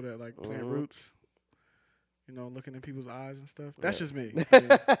like people that like plant roots. You know, looking in people's eyes and stuff. That's just me. I mean,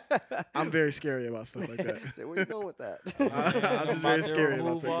 I'm very scary about stuff like that. Say, where you going with that? I'm just about very to scary about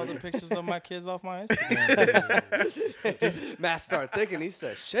remove things all like the that. pictures of my kids off my Instagram. Matt started thinking. He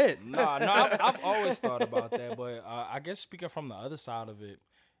said, "Shit." no, I've always thought about that, but I guess speaking from the other side of it,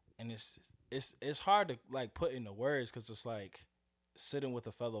 and it's hard to like put into words because it's like sitting with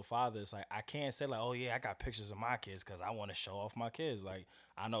a fellow father. It's like I can't say like, oh yeah, I got pictures of my kids because I want to show off my kids. Like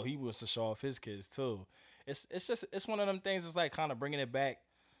I know he wants to show off his kids too. It's one of them things. It's like kind of bringing it back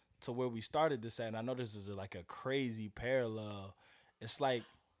to where we started this at. And I know this is like a crazy parallel. It's like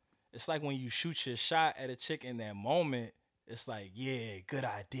when you shoot your shot at a chick in that moment. It's like, yeah, good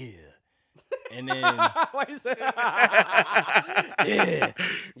idea. And then Why you say? Yeah,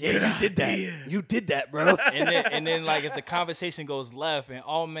 you did that. You did that, bro. and then like if the conversation goes left, and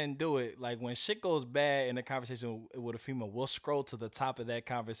all men do it, like when shit goes bad in the conversation with a female, we'll scroll to the top of that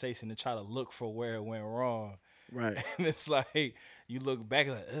conversation and try to look for where it went wrong. Right. And it's like you look back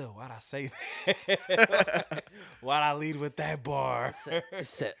and like, oh, why'd I say that? Why'd I lead with that bar? He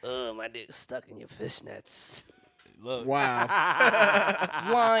said, "Oh, my dick's stuck in your fishnets." Look, Wow.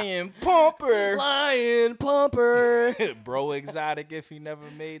 lion pumper, Lion pumper. bro, exotic if he never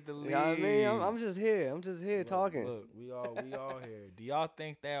made the league. You know what I mean? I'm just here. I'm just here talking. Look, we all here. Do y'all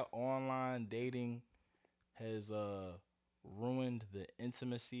think that online dating has ruined the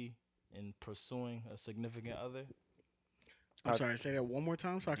intimacy in pursuing a significant other? I'm sorry, say that one more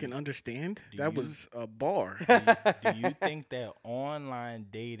time so I can understand. do That you- was a bar. Do you think that online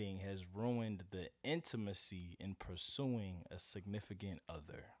dating has ruined the intimacy in pursuing a significant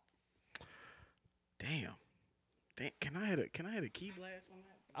other? Damn. Can I hit a key blast on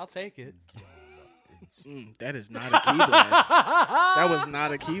that? I'll take it. That is not a key blast. That was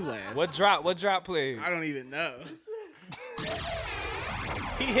not a key blast. What drop played? I don't even know.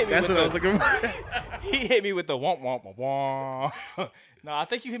 He hit me That's with what I was the, looking for. He hit me with the womp womp womp. No, I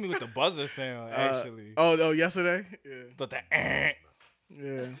think you hit me with the buzzer sound actually. Oh, yesterday? Yeah. But the Yeah.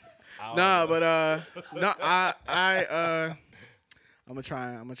 I don't Nah, know. but no, I'm gonna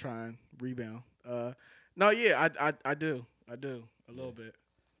try and rebound. No, yeah, I do a little bit.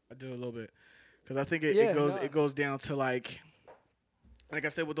 I do a little bit because I think it goes down to like I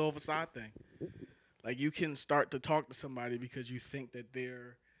said with the whole facade thing. Like you can start to talk to somebody because you think that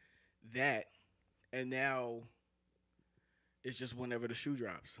they're that, and now It's just whenever the shoe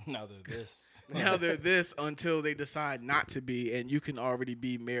drops. Now they're this. Now they're this until they decide not to be, and you can already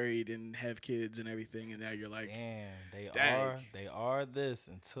be married and have kids and everything, and now you're like, damn, dang. they are this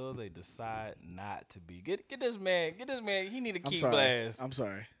until they decide not to be. Get this man. He need a I'm key sorry. blast. I'm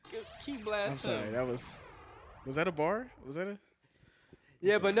sorry. Key blast. I'm sorry. him. That was that a bar? Was that a?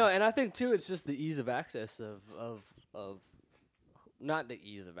 Yeah, but no, and I think too, it's just the ease of access of not the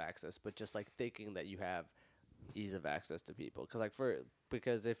ease of access, but just like thinking that you have ease of access to people.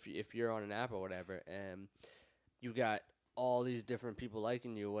 Because if you're on an app or whatever, and you got all these different people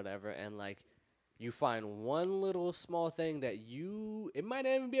liking you or whatever, and like you find one little small thing that it might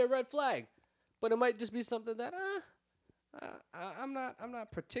not even be a red flag, but it might just be something that I'm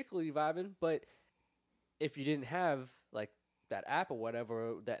not particularly vibing. But if you didn't have like that app or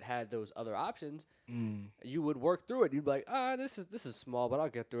whatever that had those other options, you would work through it. You'd be like, this is small, but I'll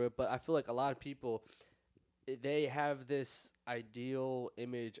get through it. But I feel like a lot of people, they have this ideal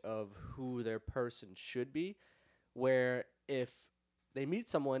image of who their person should be, where if they meet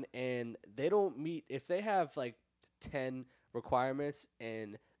someone and they don't meet, if they have like 10 requirements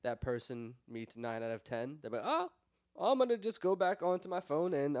and that person meets 9 out of 10, they're like, I'm going to just go back onto my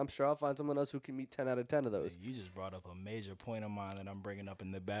phone and I'm sure I'll find someone else who can meet 10 out of 10 of those. You just brought up a major point of mine that I'm bringing up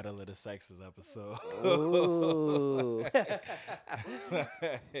in the Battle of the Sexes episode. Ooh.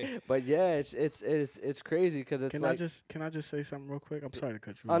 But yeah, it's crazy because it's Can I just say something real quick? I'm sorry to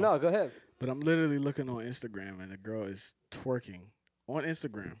cut you Oh off. no, go ahead. But I'm literally looking on Instagram and the girl is twerking on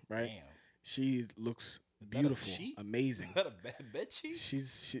Instagram, right? Damn. She looks Is that a beautiful, sheet? amazing. Is that a bad bed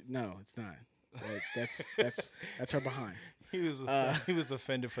sheet? No, it's not. That's her behind. He was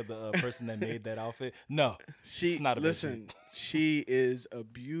offended for the person that made that outfit. No, She it's not a bed listen. sheet. She is a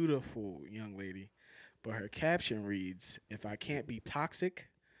beautiful young lady, but her caption reads, "If I can't be toxic,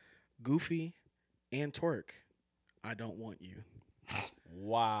 goofy, and twerk, I don't want you."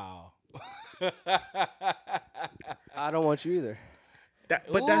 Wow. I don't want you either.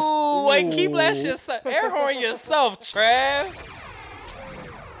 But that's Wait, keep blast yourself. Air horn yourself, Trav.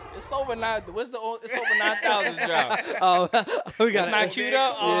 It's over 9. It's over 9,000 drop. Oh, we got That's not queued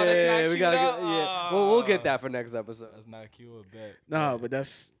up. Oh, that's not we queued gotta up. yeah. We'll get that for next episode. That's not queued up. Bet. no, but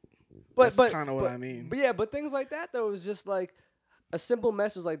that's But kind of what I mean. But yeah, but things like that though is just like a simple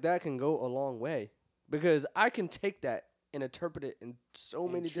message like that can go a long way because I can take that and interpret it in so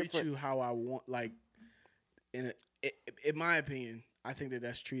many treat different. you how I want. Like in my opinion, I think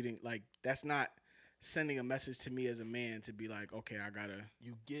that's treating like that's not sending a message to me as a man to be like, okay, I gotta.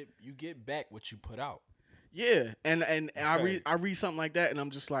 You get back what you put out. Yeah, and Right. I read something like that and I'm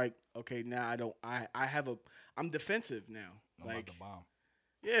just like, okay, now I'm defensive now. I'm like about to bomb.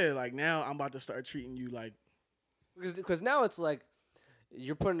 yeah, like now I'm about to start treating you like Because now it's like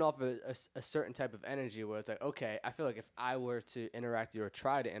you're putting off a certain type of energy where it's like, okay, I feel like if I were to interact with you or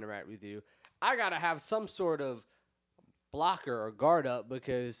try to interact with you, I gotta have some sort of blocker or guard up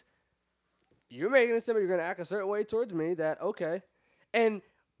because you're making it simple. You're gonna act a certain way towards me. That okay, and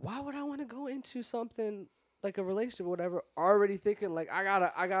why would I want to go into something like a relationship or whatever already thinking like I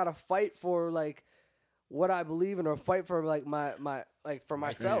gotta fight for like what I believe in or fight for like my like for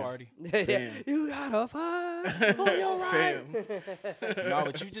myself. party. Yeah, Fam. you gotta fight for your right. No,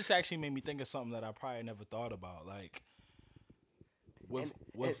 but you just actually made me think of something that I probably never thought about. Like with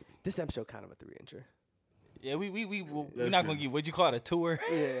This episode kind of a 3-incher. yeah, we're not gonna give, what'd you call it, a tour?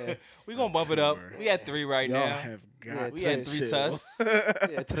 Yeah. We gonna bump it up. tour. We at 3 right y'all now. have got. We to had 3 chill. tusks.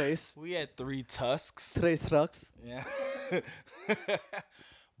 Yeah, tres. We had 3 tusks. Tres trucks. Yeah.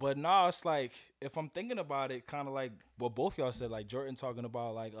 But no, it's like if I'm thinking about it, kind of like what both y'all said, like Jordan talking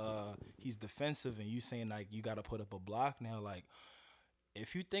about like he's defensive and you saying like you got to put up a block now. Like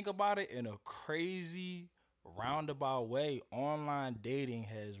if you think about it in a crazy roundabout way, online dating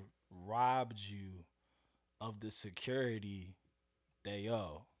has robbed you of the security that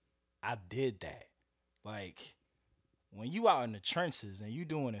I did that. Like when you out in the trenches and you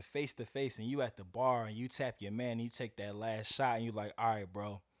doing it face to face and you at the bar and you tap your man and you take that last shot and you like, all right,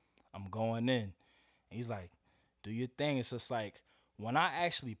 bro, I'm going in. And he's like, do your thing. It's just like when I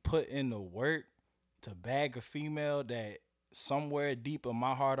actually put in the work to bag a female that somewhere deep in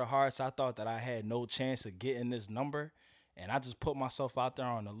my heart of hearts, I thought that I had no chance of getting this number. And I just put myself out there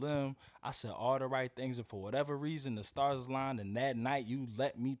on a limb. I said all the right things. And for whatever reason, the stars aligned. And that night you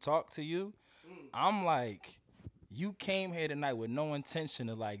let me talk to you. I'm like, you came here tonight with no intention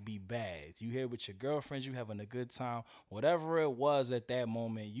to like be bad. You here with your girlfriends, you having a good time. Whatever it was at that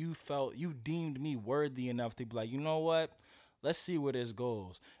moment, you deemed me worthy enough to be like, you know what? Let's see where this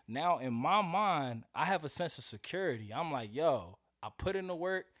goes. Now in my mind, I have a sense of security. I'm like, yo, I put in the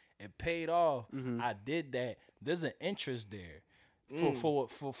work It paid off. Mm-hmm. I did that. There's an interest there.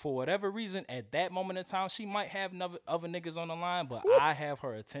 For whatever reason, at that moment in time, she might have other niggas on the line, but I have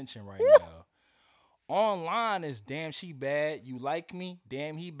her attention right now. Online is damn she bad. You like me?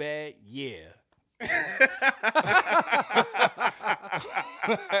 Damn he bad. Yeah.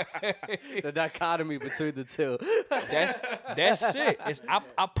 The dichotomy between the two. That's it. It's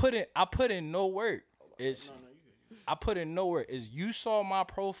I put in no work. I put in no work. Is you saw my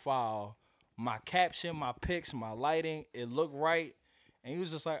profile, my caption, my pics, my lighting, it looked right, and you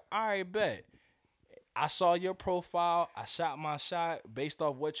was just like, all right, bet. I saw your profile, I shot my shot based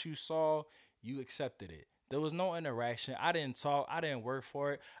off what you saw, you accepted it. There was no interaction. I didn't talk. I didn't work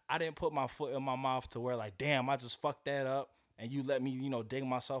for it. I didn't put my foot in my mouth to where like, damn, I just fucked that up and you let me, dig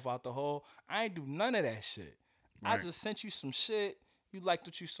myself out the hole. I ain't do none of that shit. Right. I just sent you some shit. You liked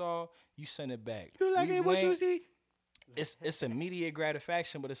what you saw. You sent it back. You like it what you see? It's immediate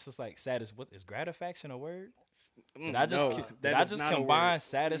gratification, but it's just like what is gratification a word? Did I just combine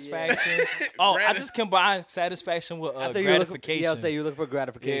satisfaction? Yeah. Oh, I just combined satisfaction with gratification. I'll say you're looking for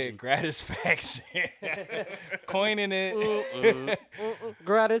gratification. Yeah, gratisfaction. Coining it.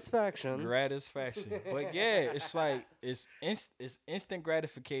 Gratisfaction. But yeah, it's like it's instant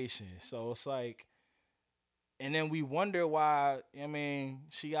gratification. So it's like, and then we wonder why. I mean,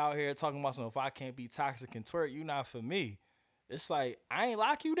 she out here talking about something. If I can't be toxic and twerk, you not for me. It's like I ain't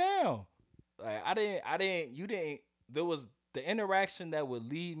lock you down. Like you didn't. There was the interaction that would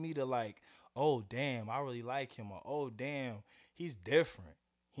lead me to like, oh damn, I really like him, or oh damn, he's different.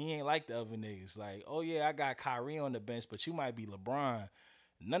 He ain't like the other niggas. Like, oh yeah, I got Kyrie on the bench, but you might be LeBron.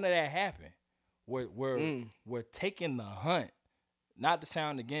 None of that happened. We're taking the hunt. Not to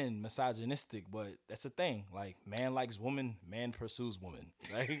sound again misogynistic, but that's the thing. Like, man likes woman, man pursues woman.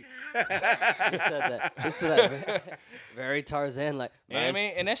 Like, you said that. Very Tarzan like. I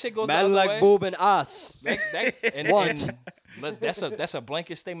mean, and that shit goes man the other like way. boob and ass. That's a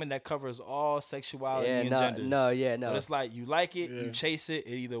blanket statement that covers all sexuality and genders. No. But it's like you like it, you chase it.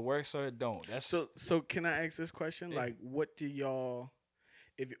 It either works or it don't. That's so. Can I ask this question? Yeah. Like, what do y'all?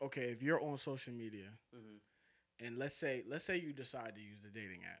 If you're on social media. Mm-hmm. And let's say you decide to use the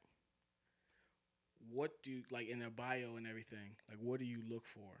dating app. What do you, like in their bio and everything? Like, what do you look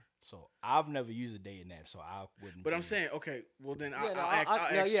for? So I've never used a dating app, so I wouldn't. But I'm saying, okay, well then I'll ask.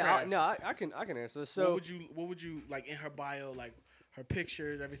 I can answer this. So what would you like in her bio, like her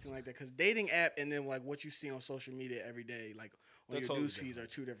pictures, everything like that? Because dating app and then like what you see on social media every day, like on your news feeds, are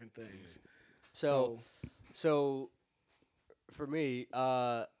two different things. So for me,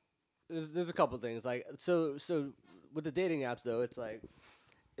 There's a couple things like so with the dating apps though, it's like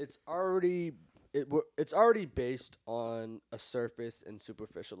it's already based on a surface and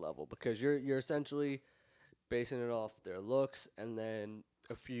superficial level because you're essentially basing it off their looks and then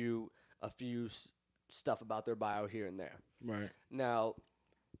a few stuff about their bio here and there. Right. Now,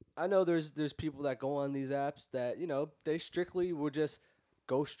 I know there's people that go on these apps that they strictly will just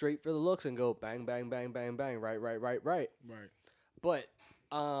go straight for the looks and go bang bang bang bang bang right. Right. But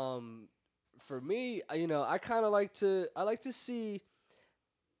for me, I kind of like to see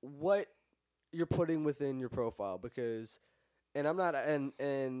what you're putting within your profile because, and I'm not,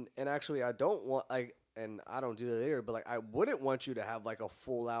 and actually I don't want and I don't do that either, but like I wouldn't want you to have like a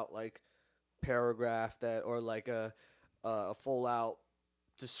full out like paragraph or like a full out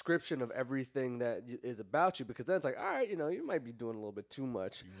description of everything that is about you because then it's like, all right, you might be doing a little bit too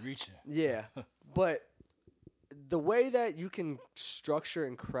much. You're reaching. Yeah, but the way that you can structure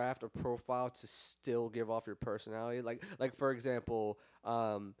and craft a profile to still give off your personality, like for example,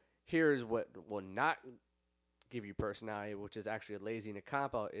 here's what will not give you personality, which is actually a lazy and a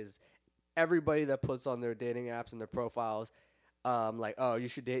cop out, is everybody that puts on their dating apps and their profiles, like, oh, you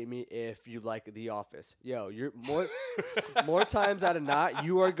should date me if you like The Office. Yo, you're more times out of not,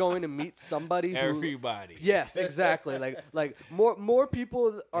 you are going to meet somebody. Everybody. Yes, exactly. Like more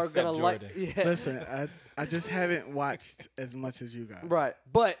people are except gonna Jordan. like. Yeah. Listen, I just haven't watched as much as you guys. Right,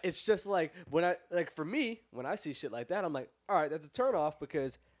 but it's just like for me, when I see shit like that, I'm like, all right, that's a turn off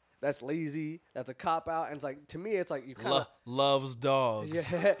because that's lazy. That's a cop out. And it's like, to me, it's like you kind of loves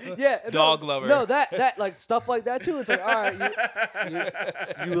dogs. Yeah. Dog lover. No, that like stuff like that too. It's like, all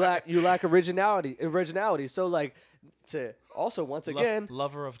right, you lack originality. So like to also once again,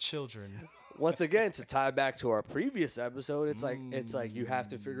 lover of children. Once again, to tie back to our previous episode, it's like you have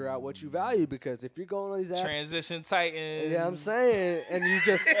to figure out what you value because if you're going on these apps, transition Titans. Yeah, I'm saying, and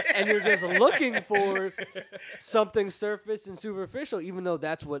you're just looking for something surface and superficial, even though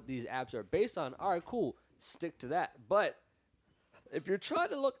that's what these apps are based on. All right, cool, stick to that. But if you're trying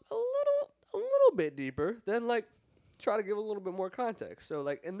to look a little bit deeper, then like try to give a little bit more context. So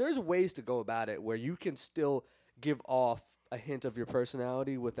like, and there's ways to go about it where you can still give off a hint of your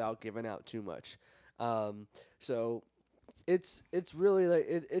personality without giving out too much. So it's really like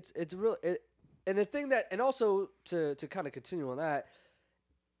it's real. And the thing that, and also to kind of continue on that,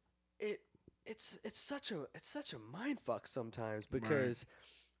 it's such a mind fuck sometimes because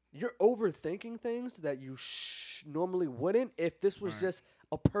you're overthinking things that you normally wouldn't if this was just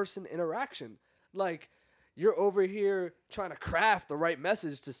a person interaction. Like, you're over here trying to craft the right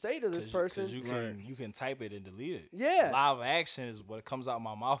message to say to this person. You can type it and delete it. Yeah. Live action is what comes out of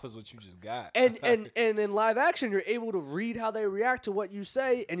my mouth is what you just got. And in live action, you're able to read how they react to what you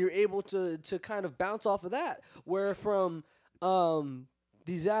say, and you're able to kind of bounce off of that. Where from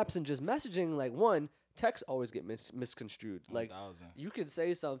these apps and just messaging, like, one, texts always get misconstrued. Like, 1,000. you can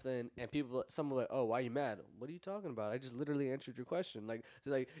say something and someone like, oh, why are you mad? What are you talking about? I just literally answered your question. Like,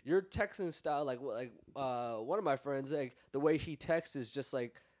 so like your texting style, like one of my friends, like the way he texts is just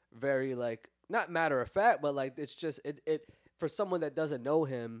like very like not matter of fact, but like it's just it for someone that doesn't know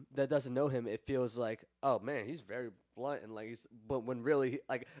him, it feels like, oh man, he's very blunt and like but when really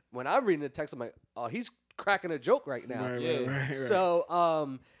like when I'm reading the text, I'm like, oh, he's cracking a joke right now. Right.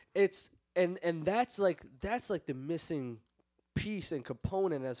 So it's. And that's like the missing piece and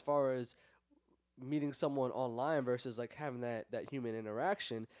component as far as meeting someone online versus like having that human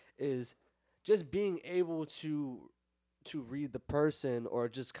interaction is just being able to read the person or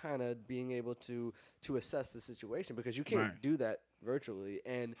just kind of being able to assess the situation because you can't do that virtually.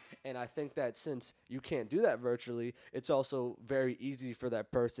 And I think that since you can't do that virtually, it's also very easy for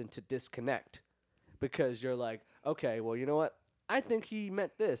that person to disconnect because you're like, okay, well, you know what? I think he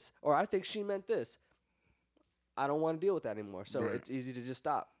meant this, or I think she meant this. I don't want to deal with that anymore. So it's easy to just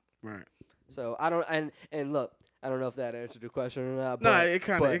stop. Right. So I don't, and look, I don't know if that answered your question or not. No, But, it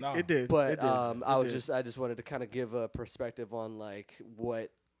kind of it did. But it did. I just wanted to kind of give a perspective on like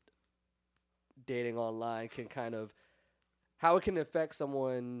what dating online can kind of, how it can affect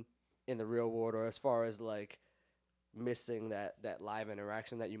someone in the real world, or as far as like missing that live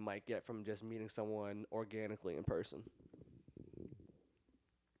interaction that you might get from just meeting someone organically in person.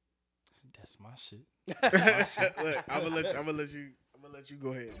 That's my shit. Look, I'm gonna let you go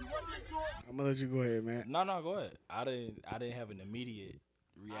ahead. I'm gonna let you go ahead, man. No, go ahead. I didn't have an immediate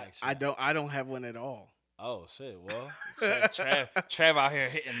reaction. I don't have one at all. Oh shit! Well, Trav out here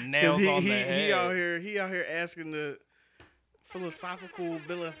hitting nails on the head. He out here asking the philosophical,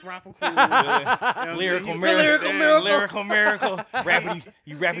 philanthropical, lyrical miracle,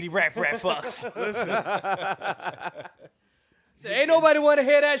 rapidy rap fucks. Listen. Ain't nobody want to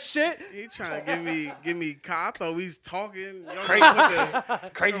hear that shit. He trying to give me I thought we was talking.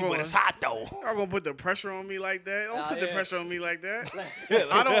 It's crazy, but it's hot though. Y'all gonna put the pressure on me like that? Don't put the pressure on me like that.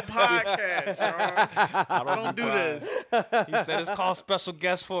 I don't podcast, y'all. I don't do this. He said it's called special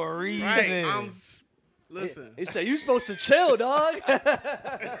guest for a reason. Right. Listen. He said you supposed to chill, dog.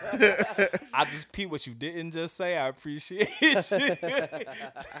 I just peep what you didn't just say. I appreciate you. So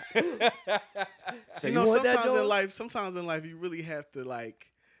you know, sometimes in life, you really have to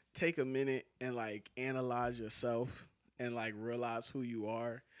like take a minute and like analyze yourself and like realize who you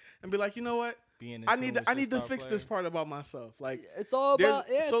are and be like, you know what? I need to fix this part about myself. Like it's all about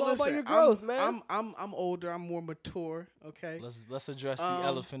your growth, man. I'm older. I'm more mature. Okay. Let's address the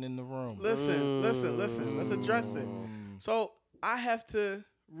elephant in the room. Listen. Let's address it. So I have to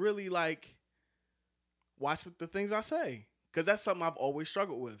really like watch the things I say because that's something I've always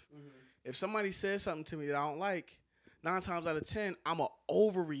struggled with. Mm-hmm. If somebody says something to me that I don't like, 9 times out of 10, I'ma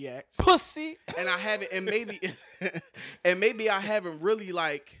overreact. Pussy. And I haven't, and maybe I haven't really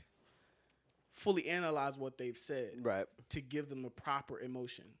like fully analyze what they've said to give them the proper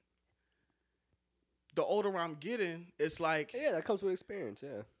emotion. The older I'm getting, it's like... Yeah, that comes with experience,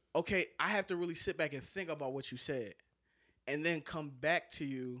 yeah. Okay, I have to really sit back and think about what you said and then come back to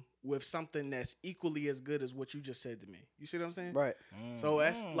you with something that's equally as good as what you just said to me. You see what I'm saying? Right. So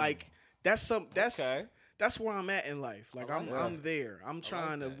that's like... That's where I'm at in life. Like I'm there. I'm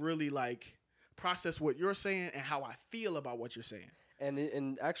trying to really like process what you're saying and how I feel about what you're saying.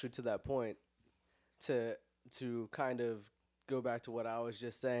 And actually to that point, to kind of go back to what I was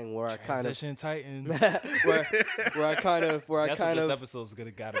just saying, where Transition Titans, where I kind of this episode's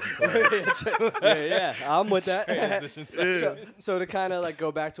gotta be called. yeah, I'm with that. Transition Titans. So to kind of like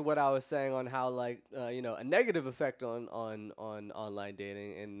go back to what I was saying on how like a negative effect on online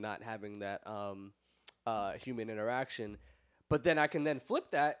dating and not having that human interaction, but then I can then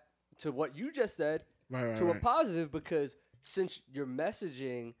flip that to what you just said a positive, because since you're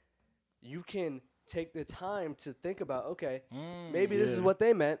messaging, you can take the time to think about, okay, maybe this is what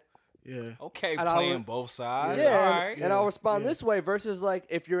they meant. Yeah. Okay, And I playing would- both sides. Yeah, All and, right. and I'll respond yeah. this way versus like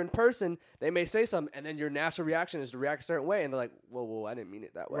if you're in person, they may say something, and then your natural reaction is to react a certain way, and they're like, "Whoa, I didn't mean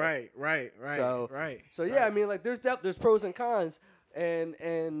it that way." Right. So- right. So yeah, I mean, like there's pros and cons, and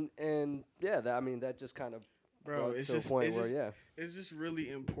yeah, that just kind of Bro, brought it's to just a point it's where just, it's just really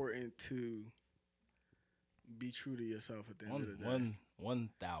important to be true to yourself at the end of the day. One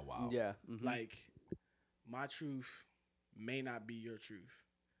thou wow. yeah, mhm. Like, my truth may not be your truth.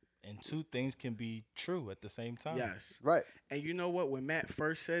 And two things can be true at the same time. Yes. right. And you know what? When Matt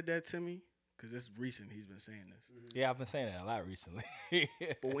first said that to me, because it's recent, he's been saying this. Yeah, I've been saying that a lot recently.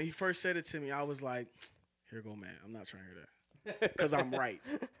 But when he first said it to me, I was like, here go Matt. I'm not trying to hear that. Because I'm right.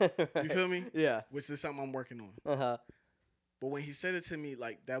 You feel me? Yeah. Which is something I'm working on. Uh huh. But when he said it to me,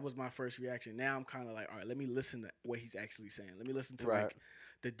 like, that was my first reaction. Now I'm kind of like, all right, let me listen to what he's actually saying. Let me listen to, Right. like,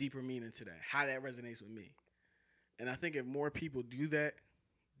 the deeper meaning to that, how that resonates with me. And I think if more people do that,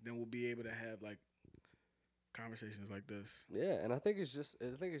 then we'll be able to have, like, conversations like this. Yeah, and I think it's just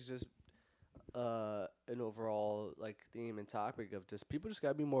an overall like theme and topic of just people just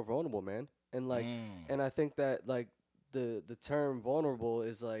gotta be more vulnerable, man. And like, and I think that like the term vulnerable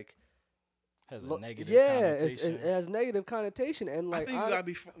is like Has a negative yeah, connotation. it has negative connotation, and like I think you gotta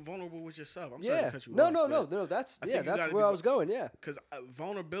be vulnerable with yourself. I'm sorry yeah, to cut you no, off. no, but no, that's I think you that's gotta where be I was going. Yeah, Because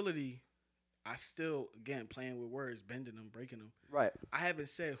vulnerability, I still, again, playing with words, bending them, breaking them. right, I haven't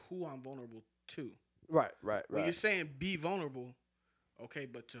said who I'm vulnerable to. right. When you're saying be vulnerable, okay,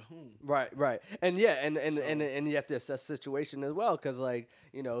 but to whom? Right, and yeah, and you have to assess the situation as well, because like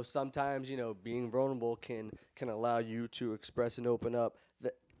sometimes being vulnerable can allow you to express and open up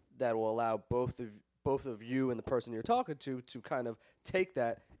that will allow both of you and the person you're talking to kind of take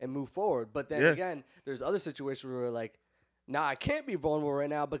that and move forward. But then again, there's other situations where like, nah, I can't be vulnerable right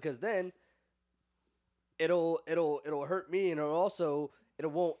now because then it'll hurt me, and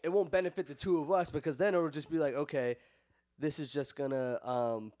it won't benefit the two of us, because then it'll just be like, okay, this is just gonna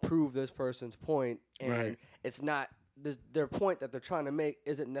prove this person's point, and Right. it's not their point that they're trying to make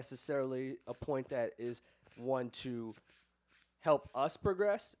isn't necessarily a point that is one to help us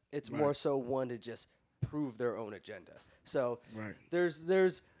progress. It's more so one to just prove their own agenda. So Right.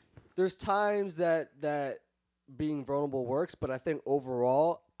 there's times that being vulnerable works, but I think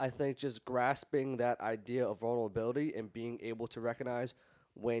overall, I think just grasping that idea of vulnerability and being able to recognize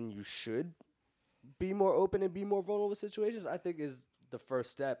when you should be more open and be more vulnerable in situations, I think is the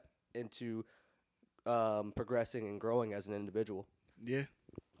first step into progressing and growing as an individual. Yeah.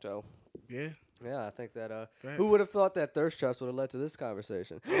 So Yeah. yeah, I think that Facts. who would have thought that thirst traps would have led to this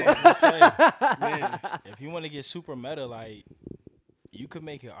conversation? I was gonna say, Man. if you want to get super meta, like you could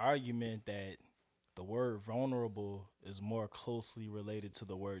make an argument that the word vulnerable is more closely related to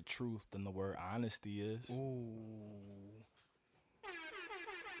the word truth than the word honesty is. Ooh.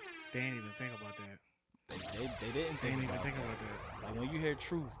 They didn't even think about that. They didn't They think, didn't even about, think that. about that. Like when you hear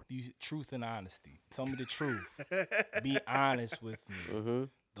truth and honesty. Tell me the truth. Be honest with me. Mm-hmm.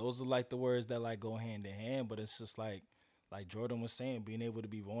 Those are like the words that like go hand in hand, but it's just like Jordan was saying, being able to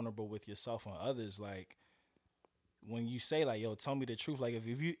be vulnerable with yourself and others. Like when you say like, yo, tell me the truth. Like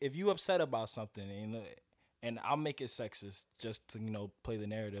if you upset about something, and I'll make it sexist just to play the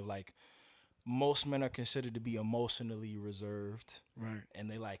narrative. Like most men are considered to be emotionally reserved, Right. and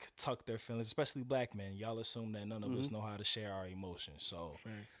they like tuck their feelings, especially black men. Y'all assume that none of us know how to share our emotions. So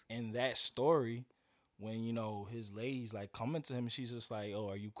Facts. in that story, when his lady's like coming to him, and she's just like, "Oh,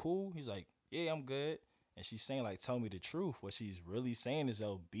 are you cool?" He's like, "Yeah, I'm good." And she's saying like, "Tell me the truth." What she's really saying is,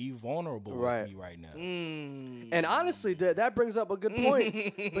 "Oh, be vulnerable Right. with me right now." And honestly, that brings up a good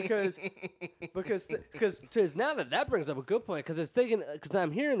point because now that brings up a good point, because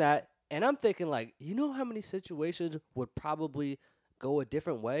I'm hearing that and I'm thinking like, how many situations would probably go a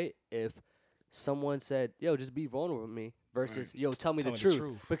different way if someone said, "Yo, just be vulnerable with me," versus, "Yo, tell me the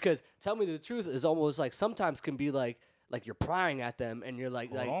truth." Because tell me the truth is almost like sometimes can be like you're prying at them and you're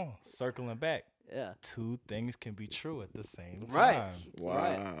like Hold on, circling back. yeah. Two things can be true at the same time. Right.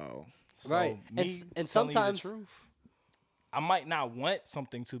 Wow. So Right. me And telling you sometimes- the truth, I might not want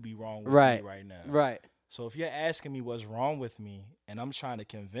something to be wrong with Right. me right now. Right. So if you're asking me what's wrong with me, and I'm trying to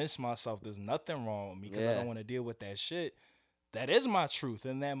convince myself there's nothing wrong with me because I Yeah. don't want to deal with that shit, that is my truth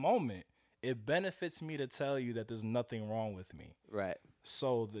in that moment. It benefits me to tell you that there's nothing wrong with me. Right.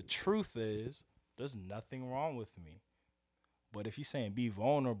 So the truth is, there's nothing wrong with me. But if you're saying be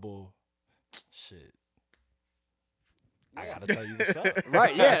vulnerable, shit, I gotta tell you what's up.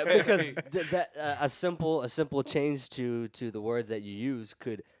 Right, yeah, because a simple change to the words that you use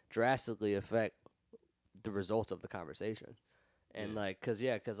could drastically affect the results of the conversation. And cause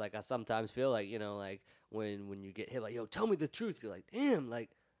I sometimes feel like like when you get hit like, "Yo, tell me the truth," you're like, "Damn, like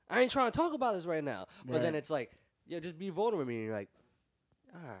I ain't trying to talk about this right now. But then Right. it's like, yeah, just be vulnerable with me. And you're like,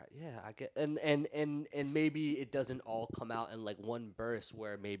 all right, yeah, I get, and maybe it doesn't all come out in like one burst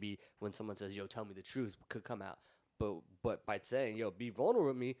where maybe when someone says, yo, tell me the truth, could come out. But by saying, yo, be vulnerable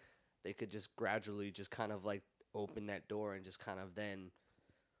with me, they could just gradually just kind of like open that door and just kind of then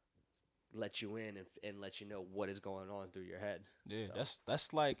let you in and let you know what is going on through your head. Yeah, So,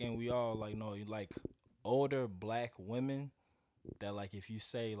 that's like, and we all like know, like older black women that like if you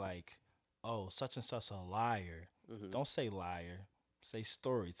say like, oh, such and such a liar, don't say liar, say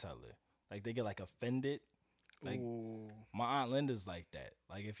storyteller. Like they get like offended. Like Ooh. my aunt Linda's like that.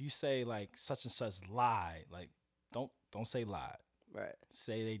 Like if you say like such and such lied, like don't say lied. right.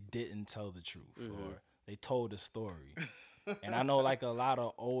 Say they didn't tell the truth or they told a story. And I know like a lot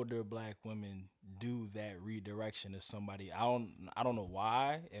of older black women do that redirection to somebody. I don't know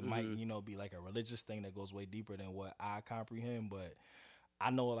why. It might, be like a religious thing that goes way deeper than what I comprehend, but I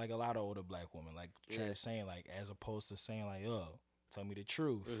know like a lot of older black women, like Trev saying, like as opposed to saying like, oh, tell me the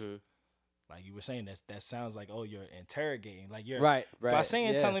truth. Like you were saying, that sounds like, oh, you're interrogating. Like you're Right. by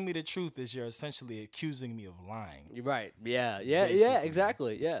saying yeah. telling me the truth is you're essentially accusing me of lying. You're right. Yeah, Basically.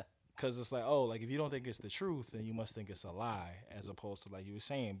 exactly. Yeah. Because it's like, oh, like if you don't think it's the truth, then you must think it's a lie. As opposed to like you were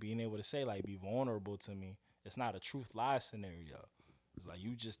saying, being able to say like, be vulnerable to me. It's not a truth lie scenario. It's like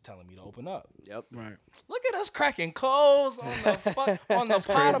you just telling me to open up. Yep. Right. Look at us cracking codes on the on the pod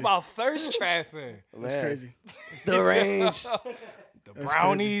crazy. about thirst trapping. That's Man. crazy. The range. The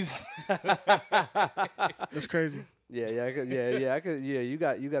brownies. That's crazy. Yeah, I could. Yeah, you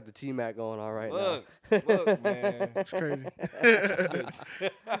got the T-Mac going on right Look, man. That's crazy.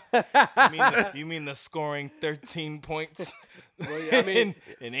 You mean the scoring 13 points I mean-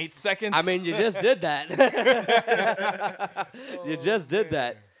 in 8 seconds? now. I mean, you just did that. You just did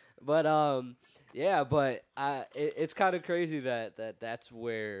that. But yeah, but it's kind of crazy that's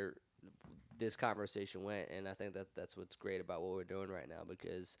where this conversation went, and I think that's what's great about what we're doing right now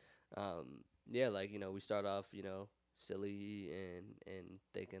because yeah, like we start off silly and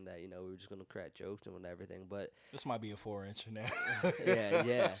thinking that we were just gonna crack jokes and everything, but This might be a 4-incher now.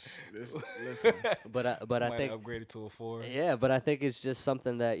 yeah. Listen. But I Might think upgrade it to a 4. yeah, but I think it's just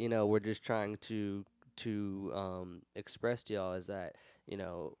something that we're just trying to express to y'all is that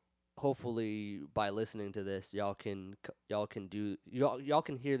hopefully by listening to this y'all can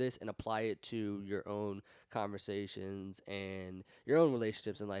hear this and apply it to your own conversations and your own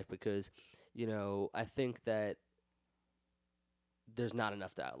relationships in life because I think that there's not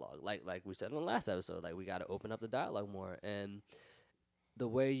enough dialogue like we said in the last episode, like we got to open up the dialogue more, and the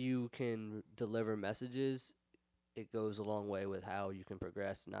way you can deliver messages, it goes a long way with how you can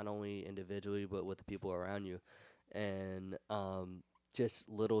progress, not only individually, but with the people around you. And just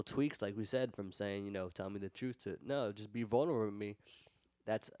little tweaks, like we said, from saying, tell me the truth to, no, just be vulnerable with me.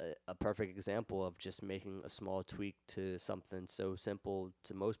 That's a perfect example of just making a small tweak to something so simple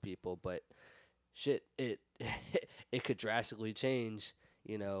to most people. But shit, it could drastically change,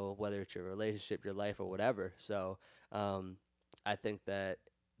 whether it's your relationship, your life, or whatever. So I think that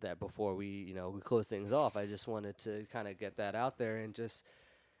before we close things off, I just wanted to kind of get that out there and just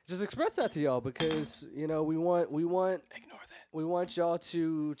express that to y'all because we want Ignore that. we want y'all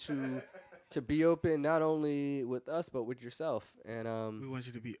to be open not only with us but with yourself, and We want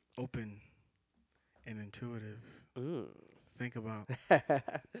you to be open and intuitive. Think about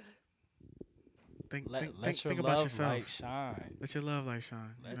think Let your about love yourself. light shine. Let your love light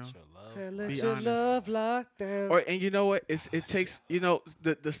shine. Let your love. let Be your honest. love lock down. And you know what? It takes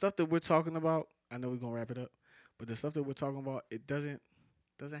the stuff that we're talking about. I know we're gonna wrap it up, but the stuff that we're talking about, it doesn't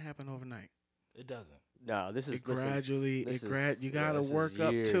happen overnight. It doesn't. No, this is It gradually, this you gotta this is work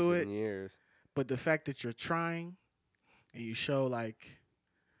up years to and it. years. But the fact that you're trying, and you show that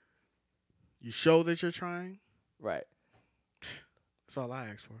you're trying, Right. that's all I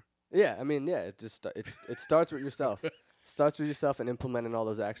ask for. Yeah, I mean, yeah, it starts with yourself. Starts with yourself and implementing all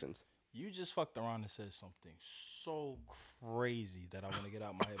those actions. You just fucked around and said something so crazy that I want to get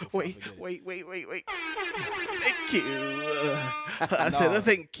out my head before I forget it. Wait. Thank you. I said,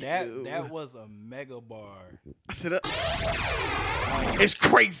 thank you. That was a mega bar. I said, it's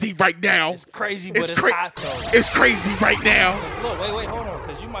crazy right now. It's crazy, but it's hot though. It's crazy right now. 'Cause look, wait, hold on,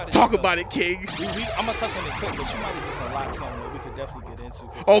 because you might have Talk about it, King. I'm gonna touch on it quick, but you might have just unlocked something that we could definitely get into.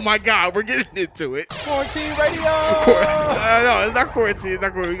 Oh my God, we're getting into it. Quarantine radio. No, it's not quarantine. It's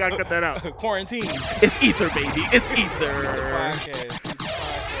not quarantine. We gotta cut that out. Quarantines. It's ether, baby. It's ether. Podcast.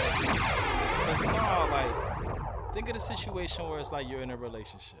 Because think of the situation where it's like you're in a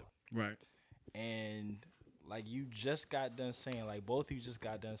relationship, Right. and like you just got done saying, like both of you just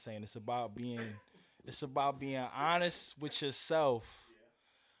got done saying, it's about being honest with yourself,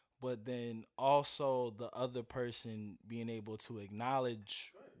 but then also the other person being able to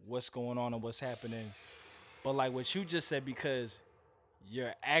acknowledge what's going on and what's happening. But like what you just said, because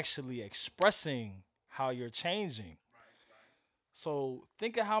you're actually expressing how you're changing. So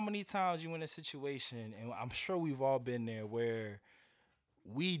think of how many times you in a situation, and I'm sure we've all been there, where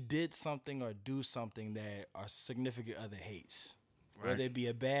we did something or do something that our significant other hates. Whether it be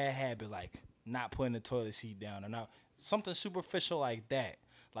a bad habit like not putting the toilet seat down or not something superficial like that.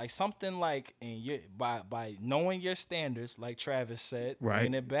 Like something like by knowing your standards, like Travis said,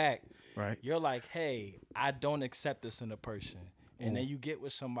 bringing it back. Right. You're like, hey, I don't accept this in a person. And then you get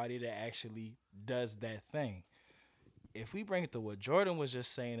with somebody that actually does that thing. If we bring it to what Jordan was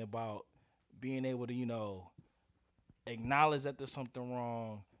just saying about being able to, acknowledge that there's something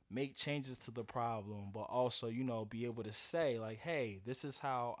wrong, make changes to the problem, but also, be able to say, like, hey, this is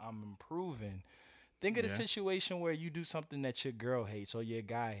how I'm improving. Think of the situation where you do something that your girl hates or your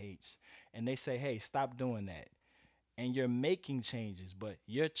guy hates, and they say, hey, stop doing that. And you're making changes, but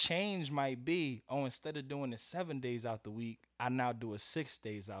your change might be, instead of doing it 7 days out the week, I now do it 6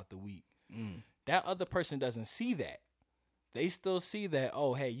 days out the week. That other person doesn't see that. They still see that,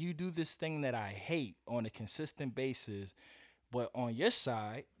 oh, hey, you do this thing that I hate on a consistent basis, but on your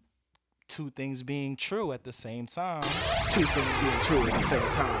side, two things being true at the same time. Two things being true at the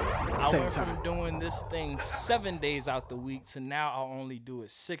same time. I went from doing this thing 7 days out the week to now I'll only do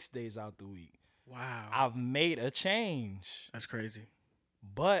it 6 days out the week. Wow. I've made a change. That's crazy.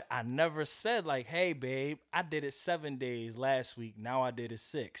 But I never said like, hey, babe, I did it 7 days last week. Now I did it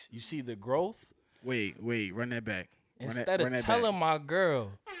 6. You see the growth? Wait, run that back. Instead of telling my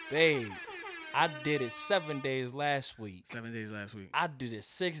girl, babe, I did it 7 days last week. 7 days last week. I did it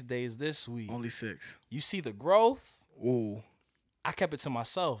 6 days this week. Only 6. You see the growth? Ooh. I kept it to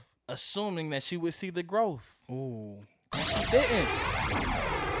myself, assuming that she would see the growth. Ooh. And she didn't.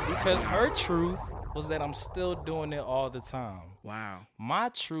 Because her truth was that I'm still doing it all the time. Wow. My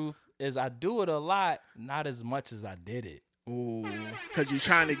truth is I do it a lot, not as much as I did it. Ooh. Because you're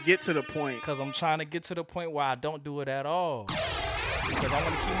trying to get to the point. Because I'm trying to get to the point where I don't do it at all. Because I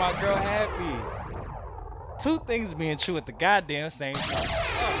want to keep my girl happy. Two things being true at the goddamn same time.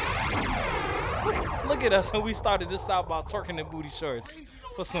 Look at us when we started this out about twerking in booty shorts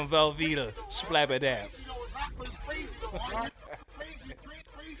for some Velveeta splabba-dab.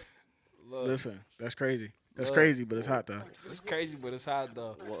 Listen, that's crazy. That's crazy, but it's hot though. It's crazy, but it's hot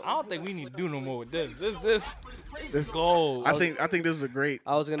though. I don't think we need to do no more with this. This is gold. I think this is a great.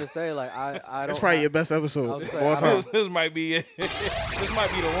 I was gonna say like I don't. It's probably your best episode of all time. This might be it. This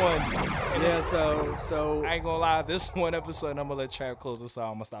might be the one. And so I ain't gonna lie. This one episode, I'm gonna let Trav close this out.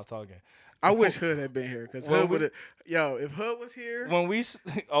 I'm gonna stop talking. I wish Hood had been here because Hood would have. Yo, if Hood was here, when we,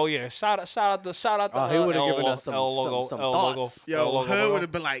 oh yeah, shout out the. He would have given us some thoughts. Yo, Hood would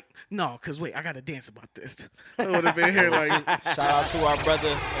have been like, no, cause wait, I gotta dance about this. Hood would have been here like. Shout out to our brother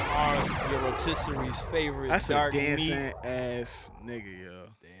in arms, your rotisserie's favorite. That's dark a dancing meat. ass nigga, yo.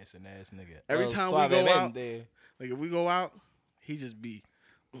 Dancing ass nigga. Every time we go out, like if we go out, he just be.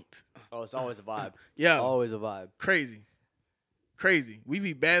 Oh, it's always a vibe. Yeah, always a vibe. Crazy. We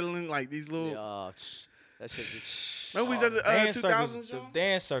be battling like these little. That shit be. Remember we did the 2000s, the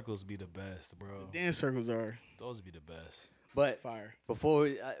dance circles be the best, bro. The dance circles are. Those be the best. But fire. Before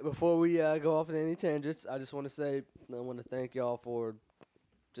we go off on any tangents, I just want to say I want to thank y'all for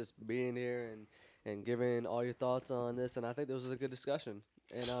just being here and giving all your thoughts on this. And I think this was a good discussion.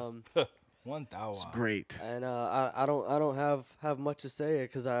 And 1,000. It's great. And I don't have much to say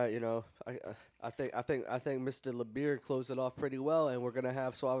because I think Mr. Labir closed it off pretty well, and we're gonna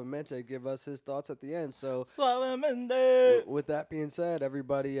have Suavemente give us his thoughts at the end. So Suavemente. With that being said,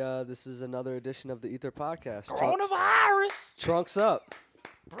 everybody, this is another edition of the Ether Podcast. Coronavirus. Trunks up.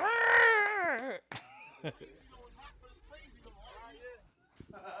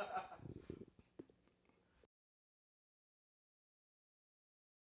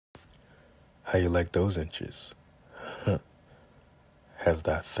 How you like those inches? Has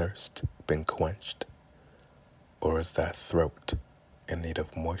that thirst been quenched? Or is that throat in need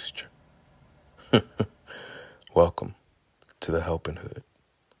of moisture? Welcome to the Helping Hood,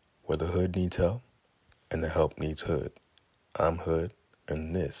 where the hood needs help and the help needs hood. I'm Hood,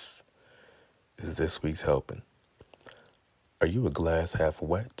 and this is this week's Helping. Are you a glass half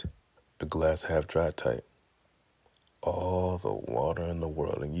wet, a glass half dry type? All the water in the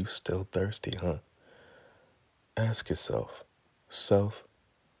world and you still thirsty, huh? Ask yourself, self,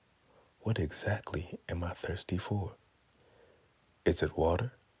 what exactly am I thirsty for? Is it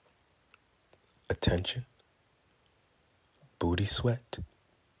water? Attention? Booty sweat?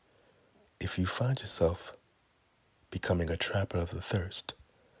 If you find yourself becoming a trapper of the thirst,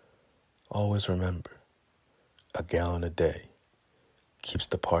 Always remember, a gallon a day keeps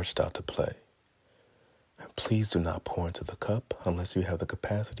the parched out to play. And please do not pour into the cup unless you have the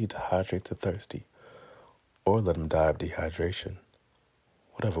capacity to hydrate the thirsty, or let them die of dehydration.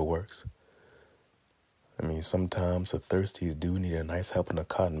 Whatever works. I mean, sometimes the thirsties do need a nice helping of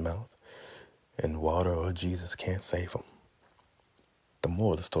cotton mouth, and water or Jesus can't save them. The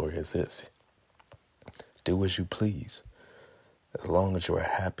moral of the story is this: do as you please, as long as you are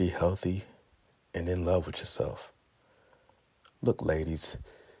happy, healthy, and in love with yourself. Look, ladies,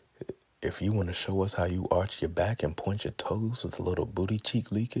 if you want to show us how you arch your back and point your toes with a little booty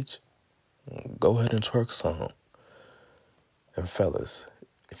cheek leakage, go ahead and twerk some. And fellas,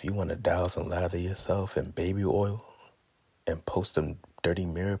 if you want to douse and lather yourself in baby oil and post a dirty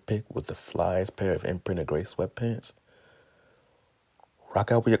mirror pic with the flyest pair of imprinted gray sweatpants,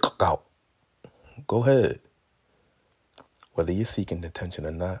 rock out with your cock out. Go ahead. Whether you're seeking attention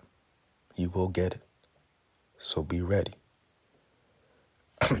or not, you will get it. So be ready.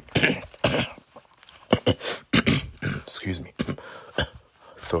 Excuse me.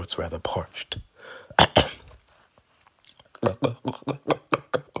 Throat's rather parched.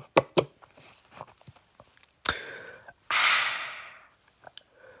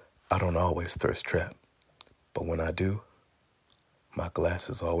 I don't always thirst trap, but when I do, my glass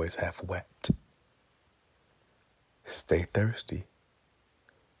is always half wet. Stay thirsty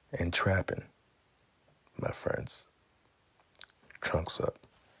and trapping, my friends. Trunks up.